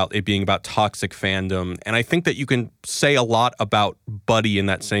movie about it being about toxic fandom, and I think that you can say a lot about Buddy in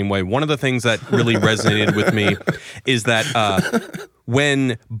that same way. One of the things that really resonated with me is that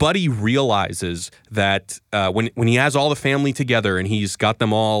when Buddy realizes that when he has all the family together and he's got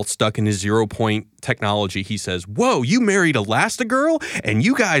them all stuck in his 0 point technology, he says, "Whoa, you married Elastigirl and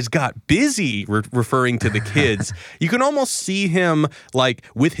you guys got busy," referring to the kids. You can almost see him like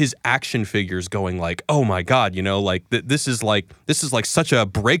with his action figures going like, "Oh my God, you know, like this is like such a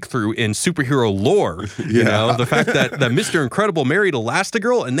breakthrough in superhero lore." You know, the fact that Mr. Incredible married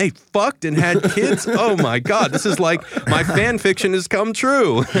Elastigirl and they fucked and had kids. Oh my God, this is like my fan fiction has come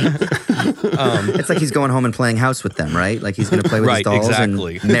true. It's like he's going home and playing house with them, right? Like he's going to play with his dolls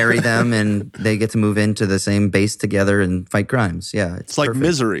and marry them, and they get to move into the same base together and fight crimes. Yeah, it's like perfect.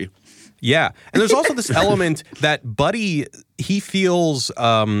 Misery. Yeah, and there's also this element that Buddy feels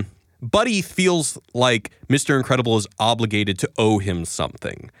like Mr. Incredible is obligated to owe him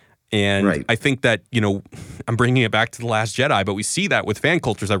something. And I think that, you know, I'm bringing it back to The Last Jedi, but we see that with fan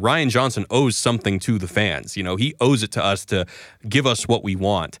cultures that Rian Johnson owes something to the fans. You know, he owes it to us to give us what we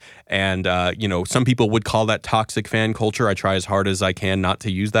want. And, you know, some people would call that toxic fan culture. I try as hard as I can not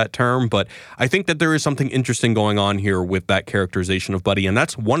to use that term. But I think that there is something interesting going on here with that characterization of Buddy. And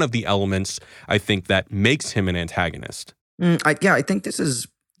that's one of the elements, I think, that makes him an antagonist. I think this is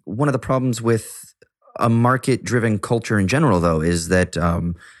one of the problems with a market-driven culture in general, though, is that...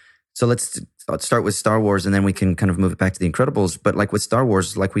 So let's start with Star Wars, and then we can kind of move it back to The Incredibles. But like with Star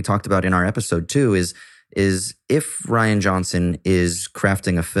Wars, like we talked about in our episode too, is if Rian Johnson is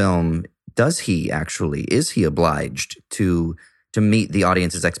crafting a film, is he obliged to meet the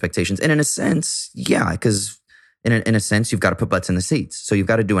audience's expectations? And in a sense, yeah, because in a sense, you've got to put butts in the seats. So you've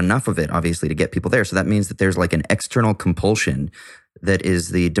got to do enough of it, obviously, to get people there. So that means that there's like an external compulsion that is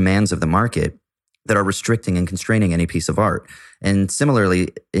the demands of the market that are restricting and constraining any piece of art. And similarly,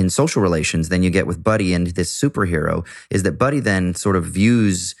 in social relations, then you get with Buddy and this superhero, is that Buddy then sort of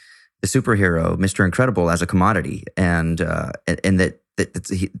views the superhero, Mr. Incredible, as a commodity, and that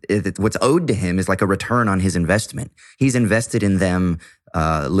what's owed to him is like a return on his investment. He's invested in them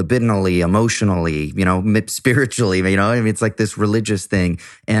libidinally, emotionally, you know, spiritually, you know, I mean, it's like this religious thing,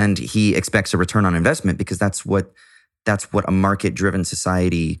 and he expects a return on investment because that's what a market-driven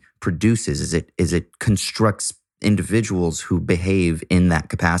society produces. Is it constructs individuals who behave in that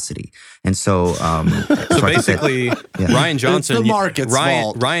capacity, and so basically, Rian Johnson, it's the market's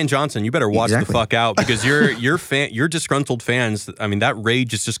fault. Ryan Johnson, you better watch the fuck out, because your disgruntled fans. I mean, that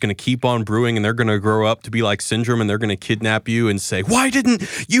rage is just going to keep on brewing, and they're going to grow up to be like Syndrome, and they're going to kidnap you and say, "Why didn't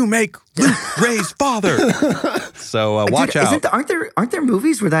you make Luke Rey's father?" So watch out. Aren't there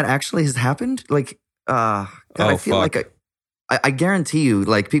movies where that actually has happened? Like. I feel like I guarantee you,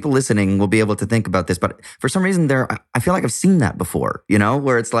 like, people listening will be able to think about this, but for some reason I feel like I've seen that before, you know,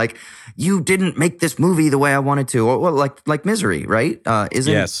 where it's like, you didn't make this movie the way I wanted to, or well, like Misery, right?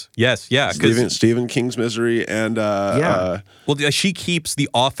 Yes, yeah. Stephen King's Misery, and well, she keeps the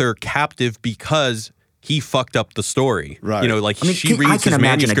author captive because he fucked up the story. Right. You know, like, she reads his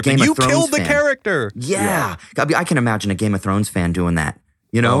manuscript and you killed the character. Yeah. I can imagine a Game of Thrones fan doing that.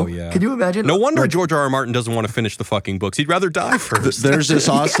 You know, Can you imagine? No wonder George R.R. Martin doesn't want to finish the fucking books. He'd rather die first. There's this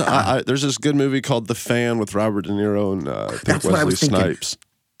awesome. There's this good movie called The Fan with Robert De Niro and I think Wesley Snipes.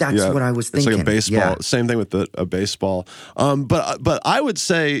 That's what I was thinking. It's like a baseball. Yeah. Same thing with a baseball. But I would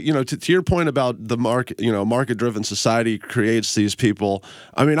say, you know, to your point about the market, you know, market-driven society creates these people.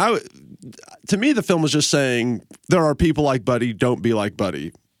 I mean, to me, the film was just saying there are people like Buddy. Don't be like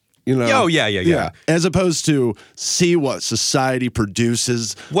Buddy. You know? Oh, yeah. As opposed to see what society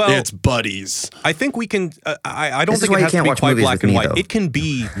produces, its buddies. I think we can, I don't think it has to be quite black and white. Though. It can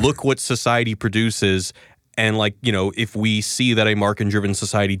be, look what society produces, and, like, you know, if we see that a market-driven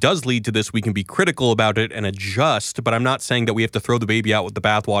society does lead to this, we can be critical about it and adjust, but I'm not saying that we have to throw the baby out with the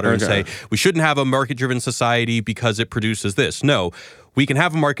bathwater and say, we shouldn't have a market-driven society because it produces this. No. We can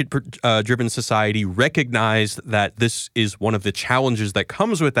have a market-driven society, recognize that this is one of the challenges that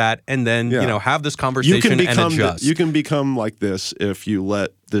comes with that, and then, you know, have this conversation and adjust. You can become like this if you let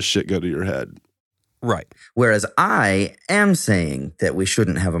this shit go to your head. Right. Whereas I am saying that we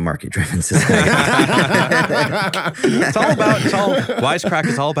shouldn't have a market-driven society. Wisecrack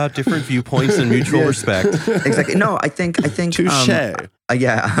is all about different viewpoints and mutual respect. Exactly. No, I think. Touché.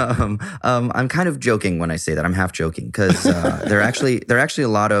 I'm kind of joking when I say that. I'm half joking because there are actually a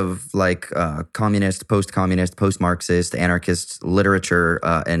lot of like communist, post-communist, post-Marxist, anarchist literature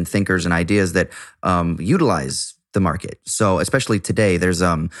and thinkers and ideas that utilize the market. So especially today, there's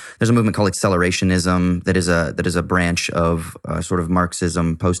a movement called accelerationism that is a branch of sort of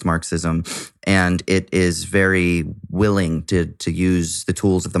Marxism, post-Marxism, and it is very willing to use the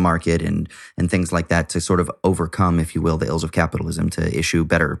tools of the market and things like that to sort of overcome, if you will, the ills of capitalism to issue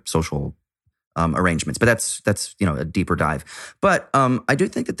better social arrangements. But that's a deeper dive. But I do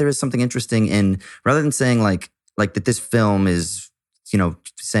think that there is something interesting in, rather than saying like that this film is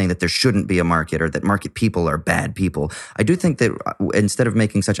saying that there shouldn't be a market or that market people are bad people. I do think that instead of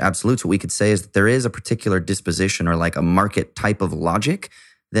making such absolutes, what we could say is that there is a particular disposition or like a market type of logic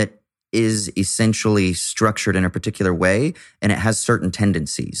that is essentially structured in a particular way, and it has certain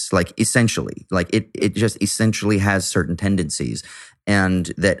tendencies. Like essentially, like it just essentially has certain tendencies.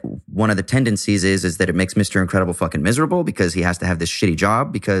 And that one of the tendencies is that it makes Mr. Incredible fucking miserable because he has to have this shitty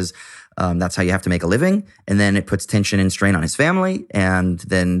job because that's how you have to make a living. And then it puts tension and strain on his family. And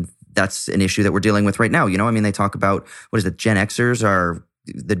then that's an issue that we're dealing with right now. They talk about, Gen Xers are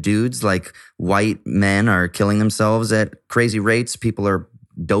the dudes, like white men are killing themselves at crazy rates. People are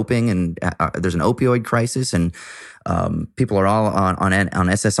doping and there's an opioid crisis and people are all on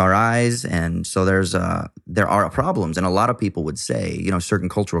SSRIs. And so there are problems. And a lot of people would say, certain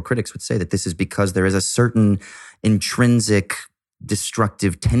cultural critics would say that this is because there is a certain intrinsic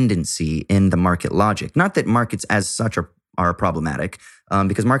destructive tendency in the market logic. Not that markets as such are problematic,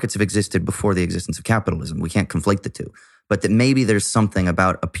 because markets have existed before the existence of capitalism. We can't conflate the two. But that maybe there's something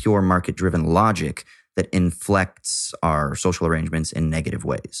about a pure market-driven logic that inflects our social arrangements in negative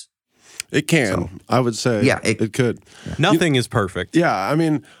ways. It can, I would say. Yeah, it could. Nothing is perfect. Yeah, I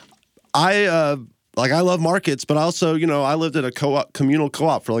mean, I love markets, but also, I lived at a communal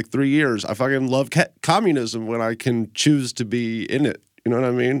co-op for like 3 years. I fucking love communism when I can choose to be in it. You know what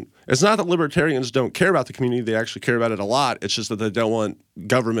I mean? It's not that libertarians don't care about the community. They actually care about it a lot. It's just that they don't want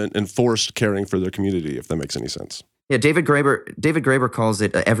government enforced caring for their community, if that makes any sense. Yeah, David Graeber calls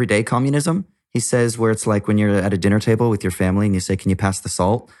it everyday communism. He says where it's like when you're at a dinner table with your family and you say, can you pass the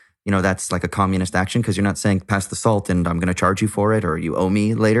salt? That's like a communist action because you're not saying pass the salt and I'm going to charge you for it or you owe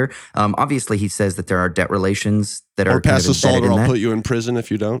me later. Obviously, he says that there are debt relations that are pass the salt or I'll put you in prison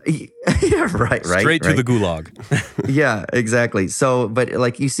if you don't. Yeah, right. Straight to the gulag. Yeah, exactly. So, but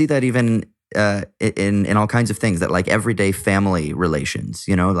like you see that even in all kinds of things, that like everyday family relations,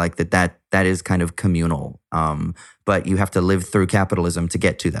 like that is kind of communal. But you have to live through capitalism to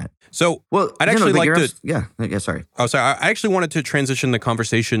get to that. So, I'd actually like to... Yeah, sorry. Oh, sorry. I actually wanted to transition the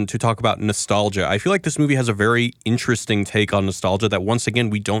conversation to talk about nostalgia. I feel like this movie has a very interesting take on nostalgia that, once again,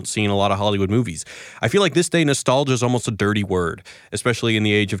 we don't see in a lot of Hollywood movies. I feel like this day, nostalgia is almost a dirty word, especially in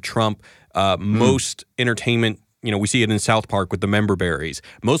the age of Trump. Most entertainment, we see it in South Park with the member berries.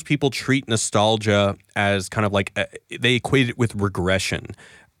 Most people treat nostalgia as kind of like, they equate it with regression.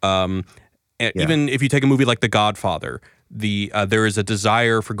 Even if you take a movie like The Godfather, there is a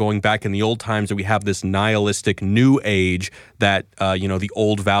desire for going back in the old times, that we have this nihilistic new age that the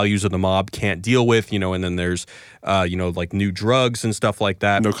old values of the mob can't deal with, and then there's like new drugs and stuff like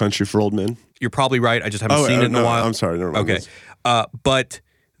that. No Country for Old Men. You're probably right. I just haven't seen it in a while. I'm sorry. Never mind. Okay, but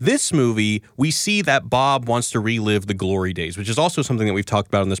this movie, we see that Bob wants to relive the glory days, which is also something that we've talked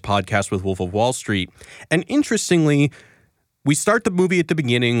about on this podcast with Wolf of Wall Street. And interestingly, we start the movie at the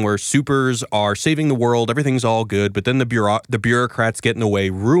beginning where supers are saving the world, everything's all good, but then the bureaucrats get in the way,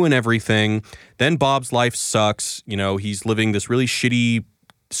 ruin everything. Then Bob's life sucks. He's living this really shitty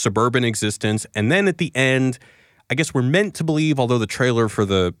suburban existence. And then at the end, I guess we're meant to believe, although the trailer for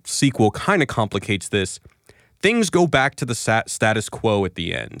the sequel kind of complicates this, things go back to the status quo at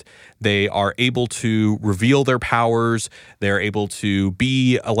the end. They are able to reveal their powers. They're able to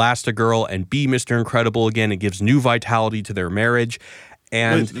be Elastigirl and be Mr. Incredible again. It gives new vitality to their marriage.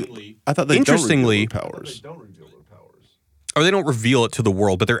 And I thought they interestingly, don't reveal their powers. Or they don't reveal it to the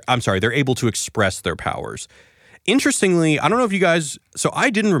world, but they're able to express their powers. Interestingly, I don't know if you guys, so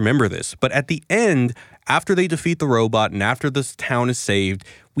I didn't remember this, but at the end, after they defeat the robot and after this town is saved,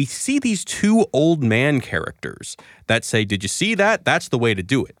 we see these two old man characters that say, did you see that? That's the way to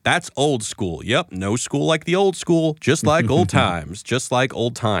do it. That's old school. Yep, no school like the old school, just like old times, just like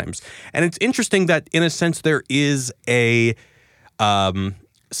old times. And it's interesting that in a sense there is a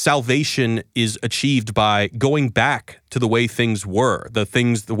salvation is achieved by going back to the way things were, the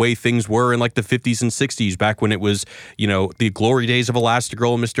way things were in like the 50s and 60s, back when it was, the glory days of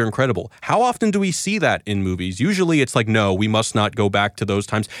Elastigirl and Mr. Incredible. How often do we see that in movies? Usually it's like, no, we must not go back to those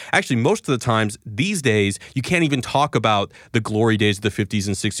times. Actually, most of the times these days, you can't even talk about the glory days of the 50s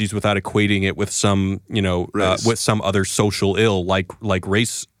and 60s without equating it with some, with some other social ill like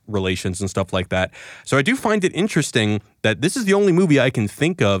race relations and stuff like that. So I do find it interesting that this is the only movie I can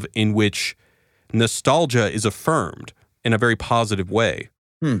think of in which nostalgia is affirmed in a very positive way.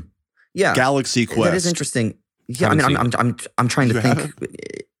 Yeah, Galaxy Quest. that is interesting. Yeah, I Haven't mean, seen I'm trying to think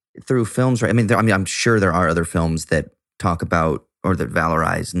through films, right? I mean, I'm sure there are other films that talk about or that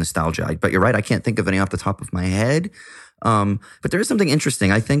valorize nostalgia, but you're right. I can't think of any off the top of my head. But there is something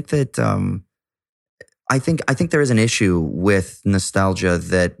interesting. I think that I think there is an issue with nostalgia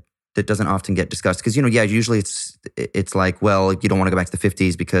that doesn't often get discussed because usually it's like, well, you don't want to go back to the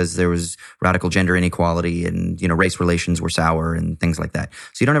 50s because there was radical gender inequality and race relations were sour and things like that.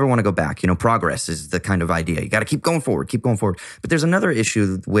 So you don't ever want to go back. Progress is the kind of idea. You got to keep going forward. But there's another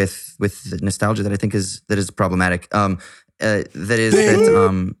issue with nostalgia that I think is problematic. That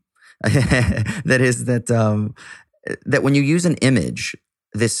when you use an image,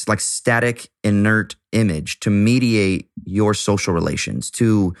 this like static, inert image to mediate your social relations,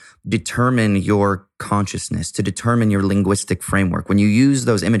 to determine your consciousness, to determine your linguistic framework, when you use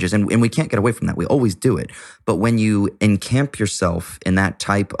those images, and we can't get away from that, we always do it, but when you encamp yourself in that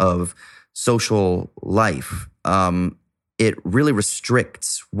type of social life, it really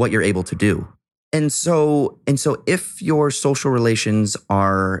restricts what you're able to do. And so if your social relations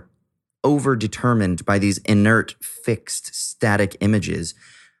are over-determined by these inert, fixed, static images,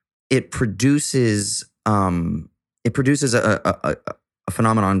 it produces a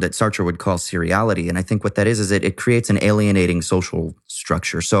phenomenon that Sartre would call seriality. And I think what that is it creates an alienating social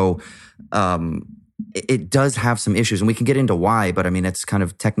structure. So it does have some issues, and we can get into why, but I mean, it's kind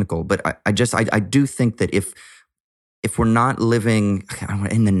of technical. But I do think that if we're not living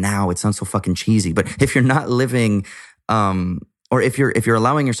in the now, it sounds so fucking cheesy, but if you're not living, or if you're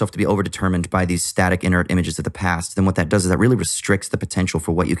allowing yourself to be overdetermined by these static, inert images of the past, then what that does is that really restricts the potential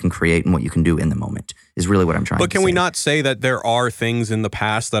for what you can create and what you can do in the moment, is really what I'm trying to say. But can we not say that there are things in the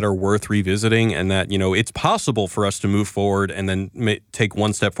past that are worth revisiting, and that, it's possible for us to move forward and then take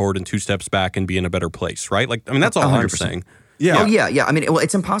one step forward and two steps back and be in a better place, right? Like, I mean, that's all 100%. I'm saying. Yeah. Oh, yeah. I mean,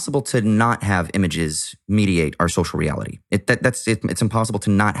 it's impossible to not have images mediate our social reality. It's impossible to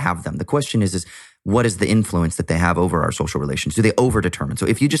not have them. The question is what is the influence that they have over our social relations? Do they overdetermine? So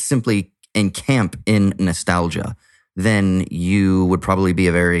if you just simply encamp in nostalgia, then you would probably be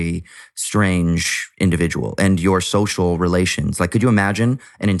a very strange individual. And your social relations, like, could you imagine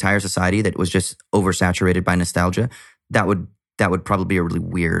an entire society that was just oversaturated by nostalgia? That would probably be a really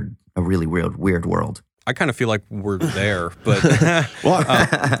weird world. I kind of feel like we're there, but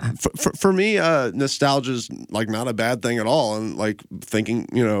for me, nostalgia is like not a bad thing at all, and like thinking,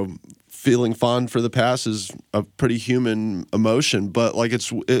 feeling fond for the past is a pretty human emotion. But like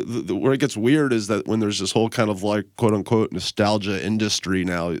where it gets weird is that when there's this whole kind of like quote unquote nostalgia industry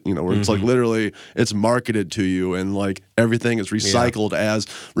now, where it's like literally it's marketed to you and like everything is recycled as,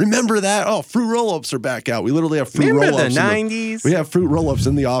 remember that? Oh, fruit roll-ups are back out. We literally have fruit roll-ups. Remember the 90s? We have fruit roll-ups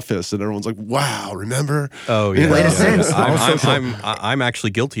in the office, and everyone's like, wow, remember? Oh, yeah. In a sense, I'm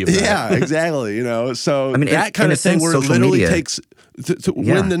actually guilty of that. Yeah, exactly. So I mean, that kind of thing where it literally takes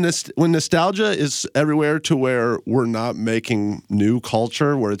when nostalgia is everywhere to where we're not making new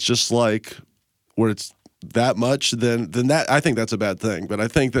culture, where it's just like where it's that much, then that, I think that's a bad thing. But I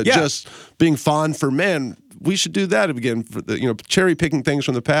think that just being fond for men, we should do that again. For cherry picking things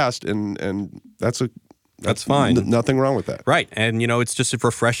from the past, and that's fine. Nothing wrong with that. Right. And, it's just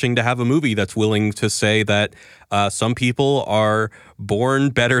refreshing to have a movie that's willing to say that some people are born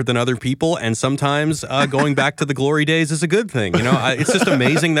better than other people, and sometimes going back to the glory days is a good thing. It's just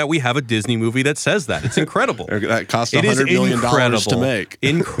amazing that we have a Disney movie that says that. It's incredible. That cost $100 million to make.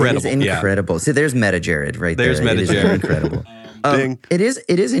 Incredible. It is incredible. See, there's Meta Jared right there. There's Meta Jared. Incredible. It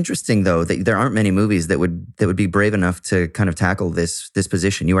is interesting though that there aren't many movies that would be brave enough to kind of tackle this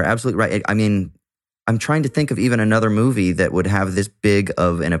position. You are absolutely right. I mean, I'm trying to think of even another movie that would have this big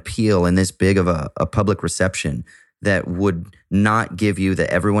of an appeal and this big of a public reception that would not give you that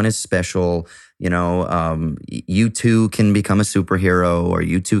everyone is special. You too can become a superhero, or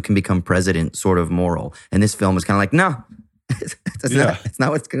you too can become president sort of moral. And this film is kind of like, no, it's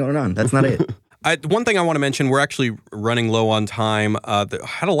not what's going on. That's not it. One thing I want to mention, we're actually running low on time.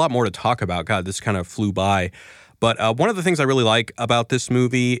 Had a lot more to talk about. God, this kind of flew by. But one of the things I really like about this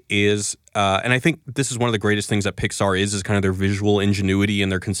movie is, and I think this is one of the greatest things that Pixar is kind of their visual ingenuity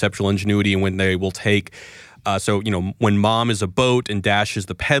and their conceptual ingenuity, and when they will take, when Mom is a boat and Dash is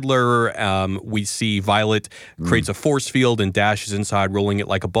the peddler, we see Violet creates a force field and Dash is inside rolling it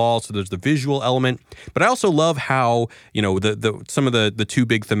like a ball. So there's the visual element. But I also love how, some of the two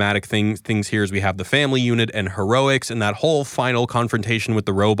big thematic things here is we have the family unit and heroics, and that whole final confrontation with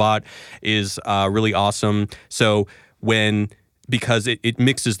the robot is really awesome. So when because it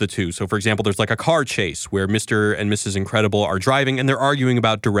mixes the two. So, for example, there's like a car chase where Mr. and Mrs. Incredible are driving and they're arguing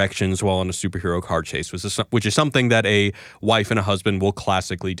about directions while on a superhero car chase, which is something that a wife and a husband will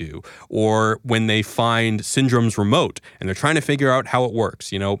classically do. Or when they find Syndrome's remote and they're trying to figure out how it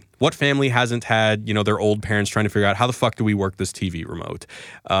works. You know, what family hasn't had, you know, their old parents trying to figure out how the fuck do we work this TV remote?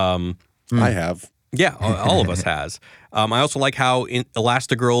 I have. Yeah, all of us has. I also like how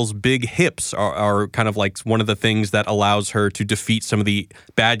Elastigirl's big hips are kind of like one of the things that allows her to defeat some of the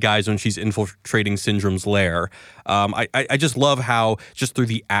bad guys when she's infiltrating Syndrome's lair. I just love how just through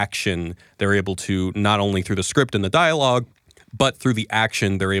the action, they're able to, not only through the script and the dialogue, but through the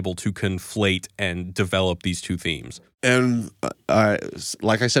action, they're able to conflate and develop these two themes. And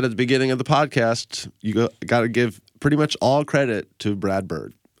like I said at the beginning of the podcast, you got to give pretty much all credit to Brad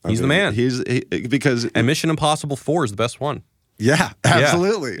Bird. He's the man. Because Mission Impossible 4 is the best one. Yeah,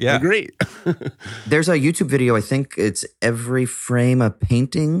 absolutely. Yeah. Agree. There's a YouTube video, I think it's Every Frame a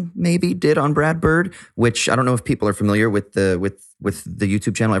Painting, maybe, did on Brad Bird, which I don't know if people are familiar with the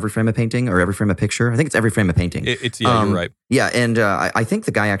YouTube channel Every Frame a Painting or Every Frame a Picture. I think it's Every Frame a Painting. You're right. Yeah, and I think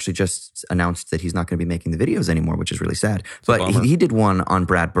the guy actually just announced that he's not going to be making the videos anymore, which is really sad. But he did one on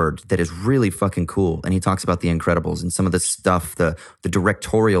Brad Bird that is really fucking cool, and he talks about The Incredibles and some of the stuff, the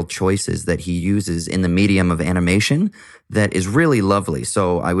directorial choices that he uses in the medium of animation that is really lovely.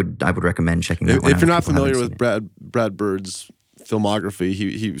 So I would recommend checking that one out. If you're not familiar with Brad Bird's filmography,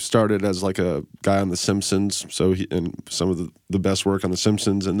 he started as like a guy on The Simpsons, so and some of the best work on The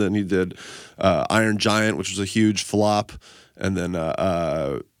Simpsons, and then he did Iron Giant, which was a huge flop, and then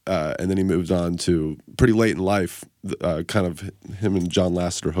he moved on to pretty late in life, kind of him and John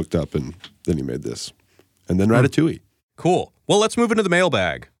Lasseter hooked up, and then he made this, and then Ratatouille. Cool. Well, let's move into the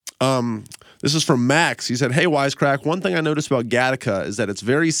mailbag. This is from Max. He said, "Hey, Wisecrack, one thing I noticed about Gattaca is that it's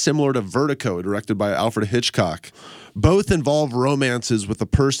very similar to Vertigo, directed by Alfred Hitchcock. Both involve romances with a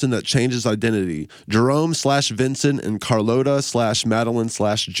person that changes identity. Jerome/Vincent and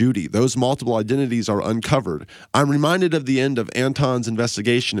Carlota/Madeline/Judy. Those multiple identities are uncovered. I'm reminded of the end of Anton's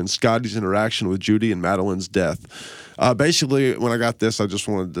investigation and Scotty's interaction with Judy and Madeline's death." Basically, when I got this, I just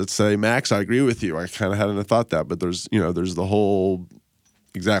wanted to say, Max, I agree with you. I kind of hadn't thought that, but there's the whole...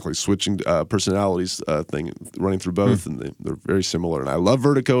 Exactly, switching personalities thing running through both, and they're very similar. And I love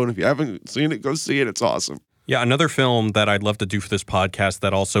Vertigo, and if you haven't seen it, go see it. It's awesome. Yeah, another film that I'd love to do for this podcast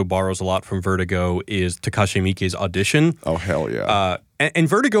that also borrows a lot from Vertigo is Takashi Miike's Audition. Oh, hell yeah. And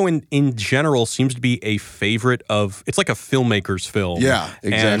Vertigo in general seems to be a favorite of, it's like a filmmaker's film. Yeah,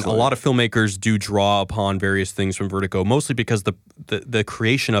 exactly. And a lot of filmmakers do draw upon various things from Vertigo, mostly because the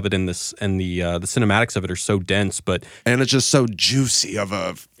creation of it and the cinematics of it are so dense, and it's just so juicy of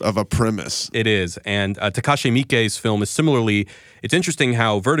a premise. It is. And Takashi Miike's film is similarly, it's interesting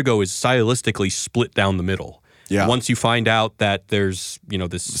how Vertigo is stylistically split down the middle. Yeah. Once you find out that there's,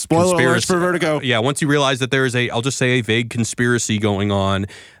 this spoiler alerts for Vertigo. Once you realize that there is I'll just say a vague conspiracy going on,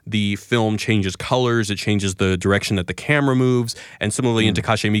 the film changes colors, it changes the direction that the camera moves. And similarly in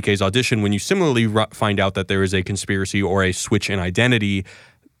Takashi Miike's Audition, when you similarly find out that there is a conspiracy or a switch in identity,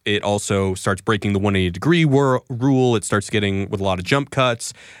 it also starts breaking the 180-degree rule. It starts getting with a lot of jump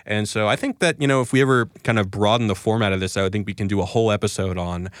cuts. And so I think that, if we ever kind of broaden the format of this, I would think we can do a whole episode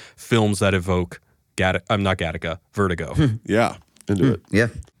on films that evoke Vertigo. Yeah, into it. Yeah.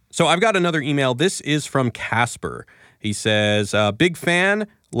 So I've got another email. This is from Casper. He says, big fan.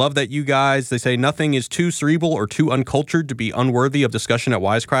 Love that you guys, they say nothing is too cerebral or too uncultured to be unworthy of discussion at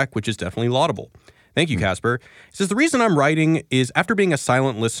Wisecrack, which is definitely laudable. Thank you, Casper. He says, the reason I'm writing is after being a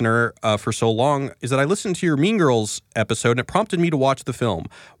silent listener for so long is that I listened to your Mean Girls episode and it prompted me to watch the film.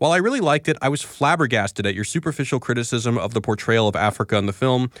 While I really liked it, I was flabbergasted at your superficial criticism of the portrayal of Africa in the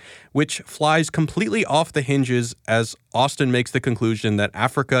film, which flies completely off the hinges as Austin makes the conclusion that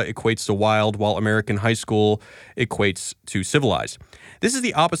Africa equates to wild while American high school equates to civilized. This is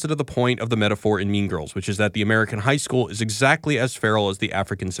the opposite of the point of the metaphor in Mean Girls, which is that the American high school is exactly as feral as the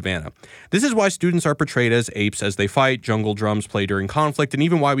African savannah. This is why students are portrayed as apes as they fight, jungle drums play during conflict, and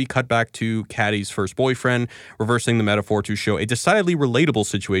even why we cut back to Caddy's first boyfriend, reversing the metaphor to show a decidedly relatable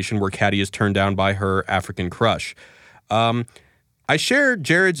situation where Caddy is turned down by her African crush. I share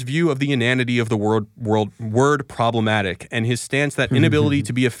Jared's view of the inanity of the word problematic and his stance that inability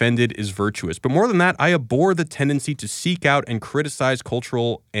to be offended is virtuous. But more than that, I abhor the tendency to seek out and criticize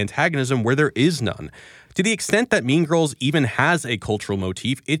cultural antagonism where there is none. To the extent that Mean Girls even has a cultural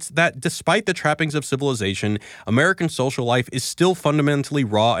motif, it's that despite the trappings of civilization, American social life is still fundamentally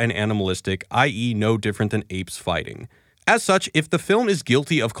raw and animalistic, i.e. no different than apes fighting. As such, if the film is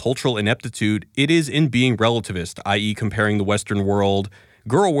guilty of cultural ineptitude, it is in being relativist, i.e. comparing the Western world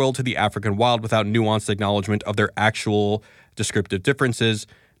girl world to the African wild without nuanced acknowledgement of their actual descriptive differences.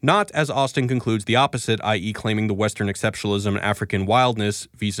 Not, as Austin concludes, the opposite, i.e. claiming the Western exceptionalism and African wildness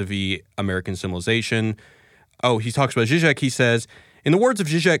vis-a-vis American civilization. Oh, he talks about Zizek. He says, in the words of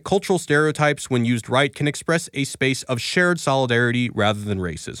Zizek, cultural stereotypes, when used right, can express a space of shared solidarity rather than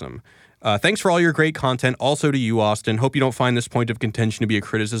racism. Thanks for all your great content. Also to you, Austin. Hope you don't find this point of contention to be a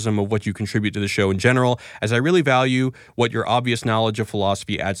criticism of what you contribute to the show in general, as I really value what your obvious knowledge of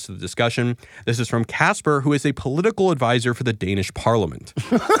philosophy adds to the discussion. This is from Casper, who is a political advisor for the Danish Parliament.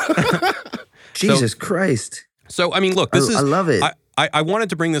 Jesus Christ. So, I mean, look, this is... I love it. I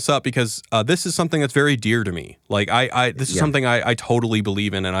wanted to bring this up because this is something that's very dear to me. Like, this is something I totally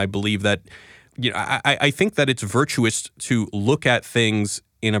believe in, and I believe that, you know, I think that it's virtuous to look at things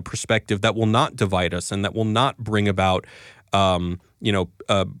in a perspective that will not divide us and that will not bring about,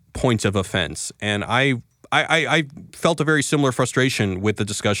 points of offense. And I felt a very similar frustration with the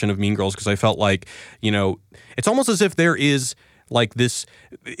discussion of Mean Girls because I felt like, you know, it's almost as if there is like this,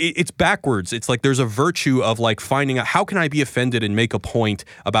 it's backwards. It's like there's a virtue of like finding out how can I be offended and make a point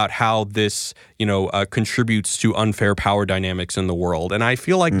about how this, contributes to unfair power dynamics in the world. And I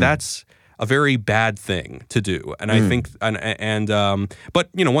feel like that's a very bad thing to do. And I think, but,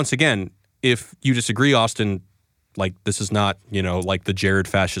 once again, if you disagree, Austin, like this is not, like the Jared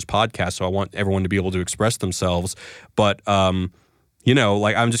Fascist podcast. So I want everyone to be able to express themselves. But, I'm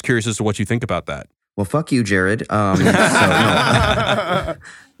just curious as to what you think about that. Well, fuck you, Jared. To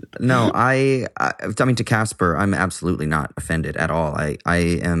Casper, I'm absolutely not offended at all. I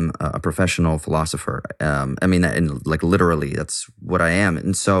am a professional philosopher. Literally, that's what I am.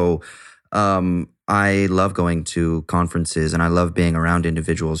 And so I love going to conferences and I love being around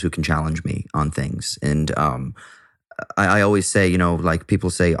individuals who can challenge me on things. And I always say, people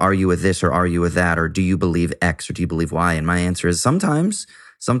say, are you a this or are you a that? Or do you believe X or do you believe Y? And my answer is sometimes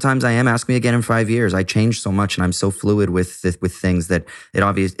I am. Ask me again in 5 years. I change so much and I'm so fluid with things that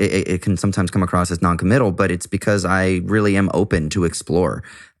it can sometimes come across as non-committal, but it's because I really am open to explore.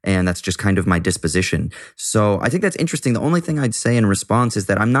 And that's just kind of my disposition. So I think that's interesting. The only thing I'd say in response is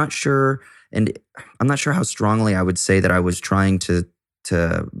that I'm not sure how strongly I would say that I was trying to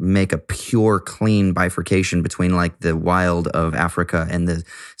make a pure, clean bifurcation between like the wild of Africa and the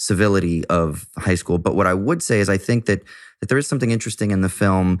civility of high school. But what I would say is I think that there is something interesting in the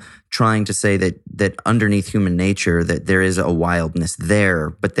film trying to say that underneath human nature, that there is a wildness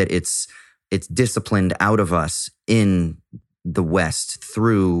there, but that it's disciplined out of us in the West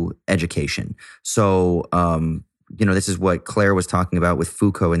through education. So, this is what Claire was talking about with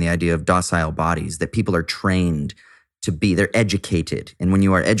Foucault and the idea of docile bodies, that people are trained to be, they're educated. And when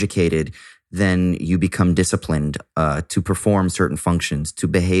you are educated, then you become disciplined to perform certain functions, to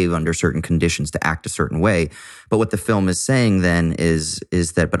behave under certain conditions, to act a certain way. But what the film is saying then is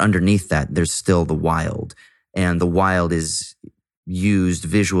that, but underneath that, there's still the wild. And the wild is used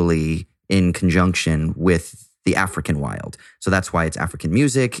visually in conjunction with the African wild. So that's why it's African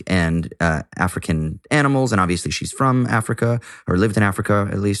music and African animals. And obviously she's from Africa or lived in Africa,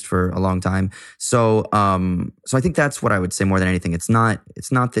 at least for a long time. So I think that's what I would say more than anything. It's not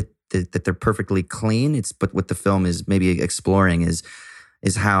that they're perfectly clean. But what the film is maybe exploring is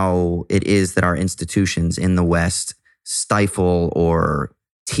how it is that our institutions in the West stifle or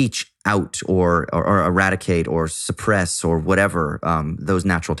teach out or eradicate or suppress or whatever those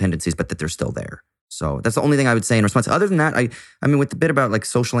natural tendencies, but that they're still there. So that's the only thing I would say in response. Other than that, I mean, with the bit about like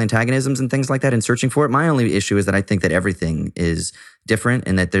social antagonisms and things like that and searching for it, my only issue is that I think that everything is different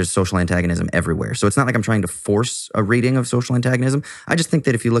and that there's social antagonism everywhere. So it's not like I'm trying to force a reading of social antagonism. I just think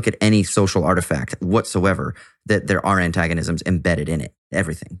that if you look at any social artifact whatsoever, that there are antagonisms embedded in it,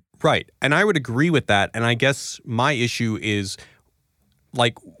 everything. Right. And I would agree with that. And I guess my issue is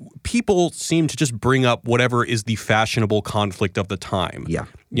like people seem to just bring up whatever is the fashionable conflict of the time. Yeah.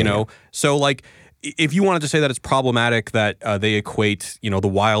 You know? So like, if you wanted to say that it's problematic that they equate, the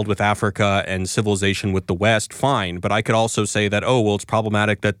wild with Africa and civilization with the West, fine. But I could also say that, it's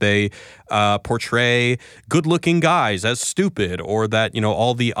problematic that they portray good-looking guys as stupid, or that,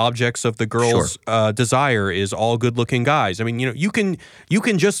 all the objects of the girl's desire is all good-looking guys. I mean, you can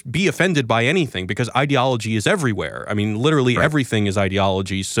just be offended by anything because ideology is everywhere. I mean, literally everything is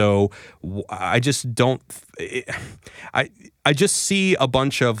ideology. So I just don't. I just see a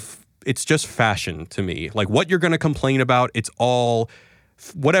bunch of. It's just fashion to me. Like what you're going to complain about, it's all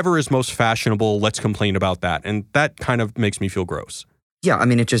whatever is most fashionable. Let's complain about that. And that kind of makes me feel gross. Yeah. I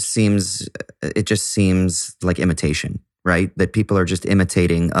mean, it just seems like imitation, right? That people are just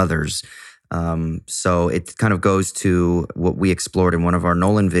imitating others. So it kind of goes to what we explored in one of our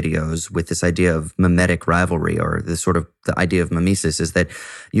Nolan videos with this idea of mimetic rivalry, or the sort of the idea of mimesis, is that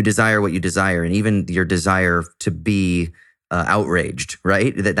you desire what you desire, and even your desire to be outraged,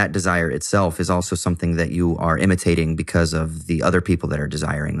 right? That desire itself is also something that you are imitating because of the other people that are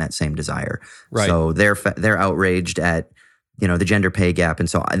desiring that same desire. Right. So they're outraged at the gender pay gap. And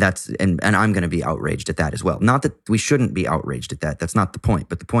so that's, and I'm going to be outraged at that as well. Not that we shouldn't be outraged at that. That's not the point.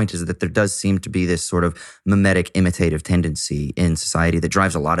 But the point is that there does seem to be this sort of mimetic, imitative tendency in society that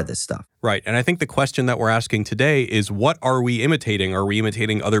drives a lot of this stuff. Right. And I think the question that we're asking today is, what are we imitating? Are we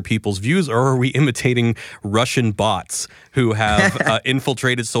imitating other people's views, or are we imitating Russian bots who have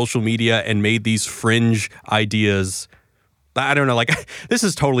infiltrated social media and made these fringe ideas? I don't know, like, this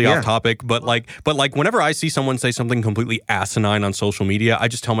is totally off topic, but whenever I see someone say something completely asinine on social media, I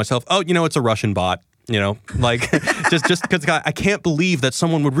just tell myself, oh, it's a Russian bot, like just because I can't believe that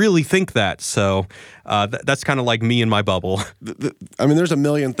someone would really think that. So that's kind of like me in my bubble. I mean, there's a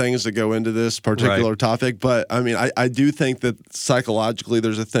million things that go into this particular topic, but I mean, I do think that psychologically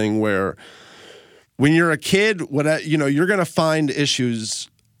there's a thing where when you're a kid, you're going to find issues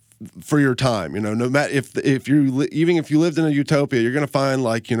for your time, no matter if you lived in a utopia, you're going to find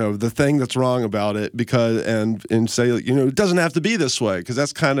the thing that's wrong about it and say it doesn't have to be this way, because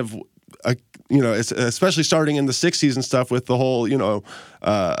that's kind of it's especially starting in the 60s and stuff with the whole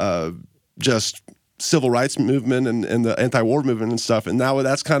just civil rights movement and the anti-war movement and stuff, and now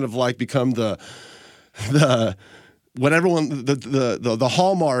that's kind of become the what everyone the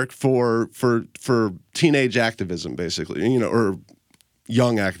hallmark for teenage activism, basically, or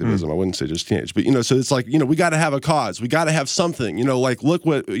young activism. I wouldn't say just teenage, but so it's we got to have a cause. We got to have something. Look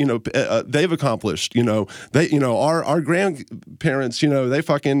what they've accomplished. Our grandparents. They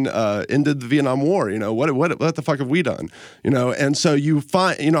fucking ended the Vietnam War. What the fuck have we done? And so you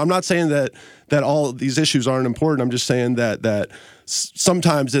find. I'm not saying that all these issues aren't important. I'm just saying that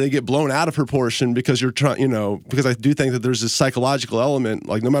sometimes they get blown out of proportion because you're trying. Because I do think that there's this psychological element.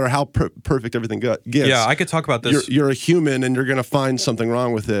 No matter how perfect everything gets. Yeah, I could talk about this. You're a human, and you're going to find something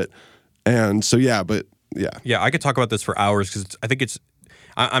wrong with it. And so, yeah, I could talk about this for hours, because I think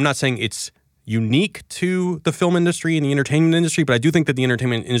I'm not saying it's unique to the film industry and the entertainment industry, but I do think that the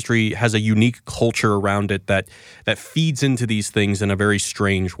entertainment industry has a unique culture around it that feeds into these things in a very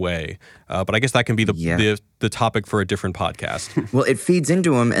strange way. But I guess that can be the topic for a different podcast. Well, it feeds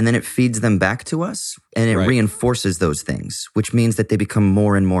into them, and then it feeds them back to us, and it reinforces those things, which means that they become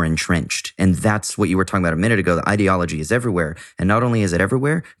more and more entrenched. And that's what you were talking about a minute ago. The ideology is everywhere. And not only is it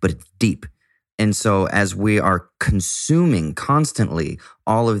everywhere, but it's deep. And so as we are consuming constantly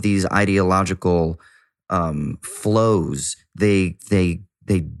all of these ideological flows, they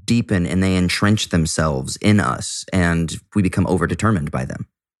deepen and they entrench themselves in us, and we become overdetermined by them.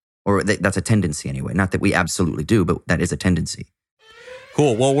 Or that's a tendency anyway. Not that we absolutely do, but that is a tendency.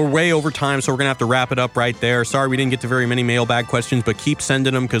 Cool. Well, we're way over time, so we're going to have to wrap it up right there. Sorry we didn't get to very many mailbag questions, but keep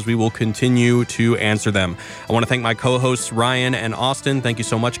sending them, because we will continue to answer them. I want to thank my co-hosts, Ryan and Austin. Thank you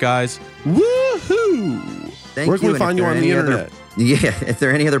so much, guys. Woohoo! Where can we find you on the internet? If there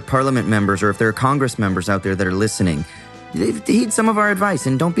are any other Parliament members, or if there are Congress members out there that are listening, heed some of our advice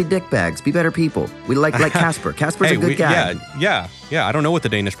and don't be dickbags. Be better people. We like Casper. Casper's a good guy. Yeah. I don't know what the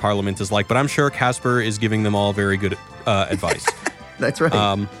Danish Parliament is like, but I'm sure Casper is giving them all very good advice. That's right.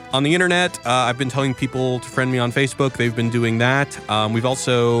 On the internet, I've been telling people to friend me on Facebook. They've been doing that. We've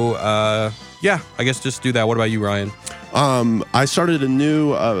also, I guess just do that. What about you, Ryan? I started a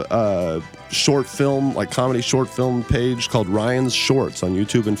new short film, comedy short film page called Ryan's Shorts on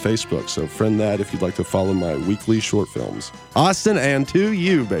YouTube and Facebook. So friend that if you'd like to follow my weekly short films. Austin, and to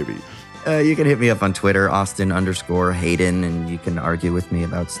you, baby. You can hit me up on Twitter, Austin_Hayden, and you can argue with me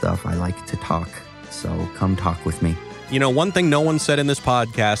about stuff. I like to talk, so come talk with me. One thing no one said in this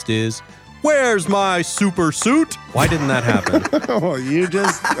podcast is, where's my super suit? Why didn't that happen? Oh, you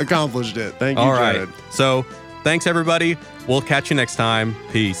just accomplished it. Thank you, Jared. All right. So, thanks, everybody. We'll catch you next time.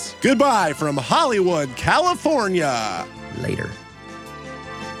 Peace. Goodbye from Hollywood, California. Later.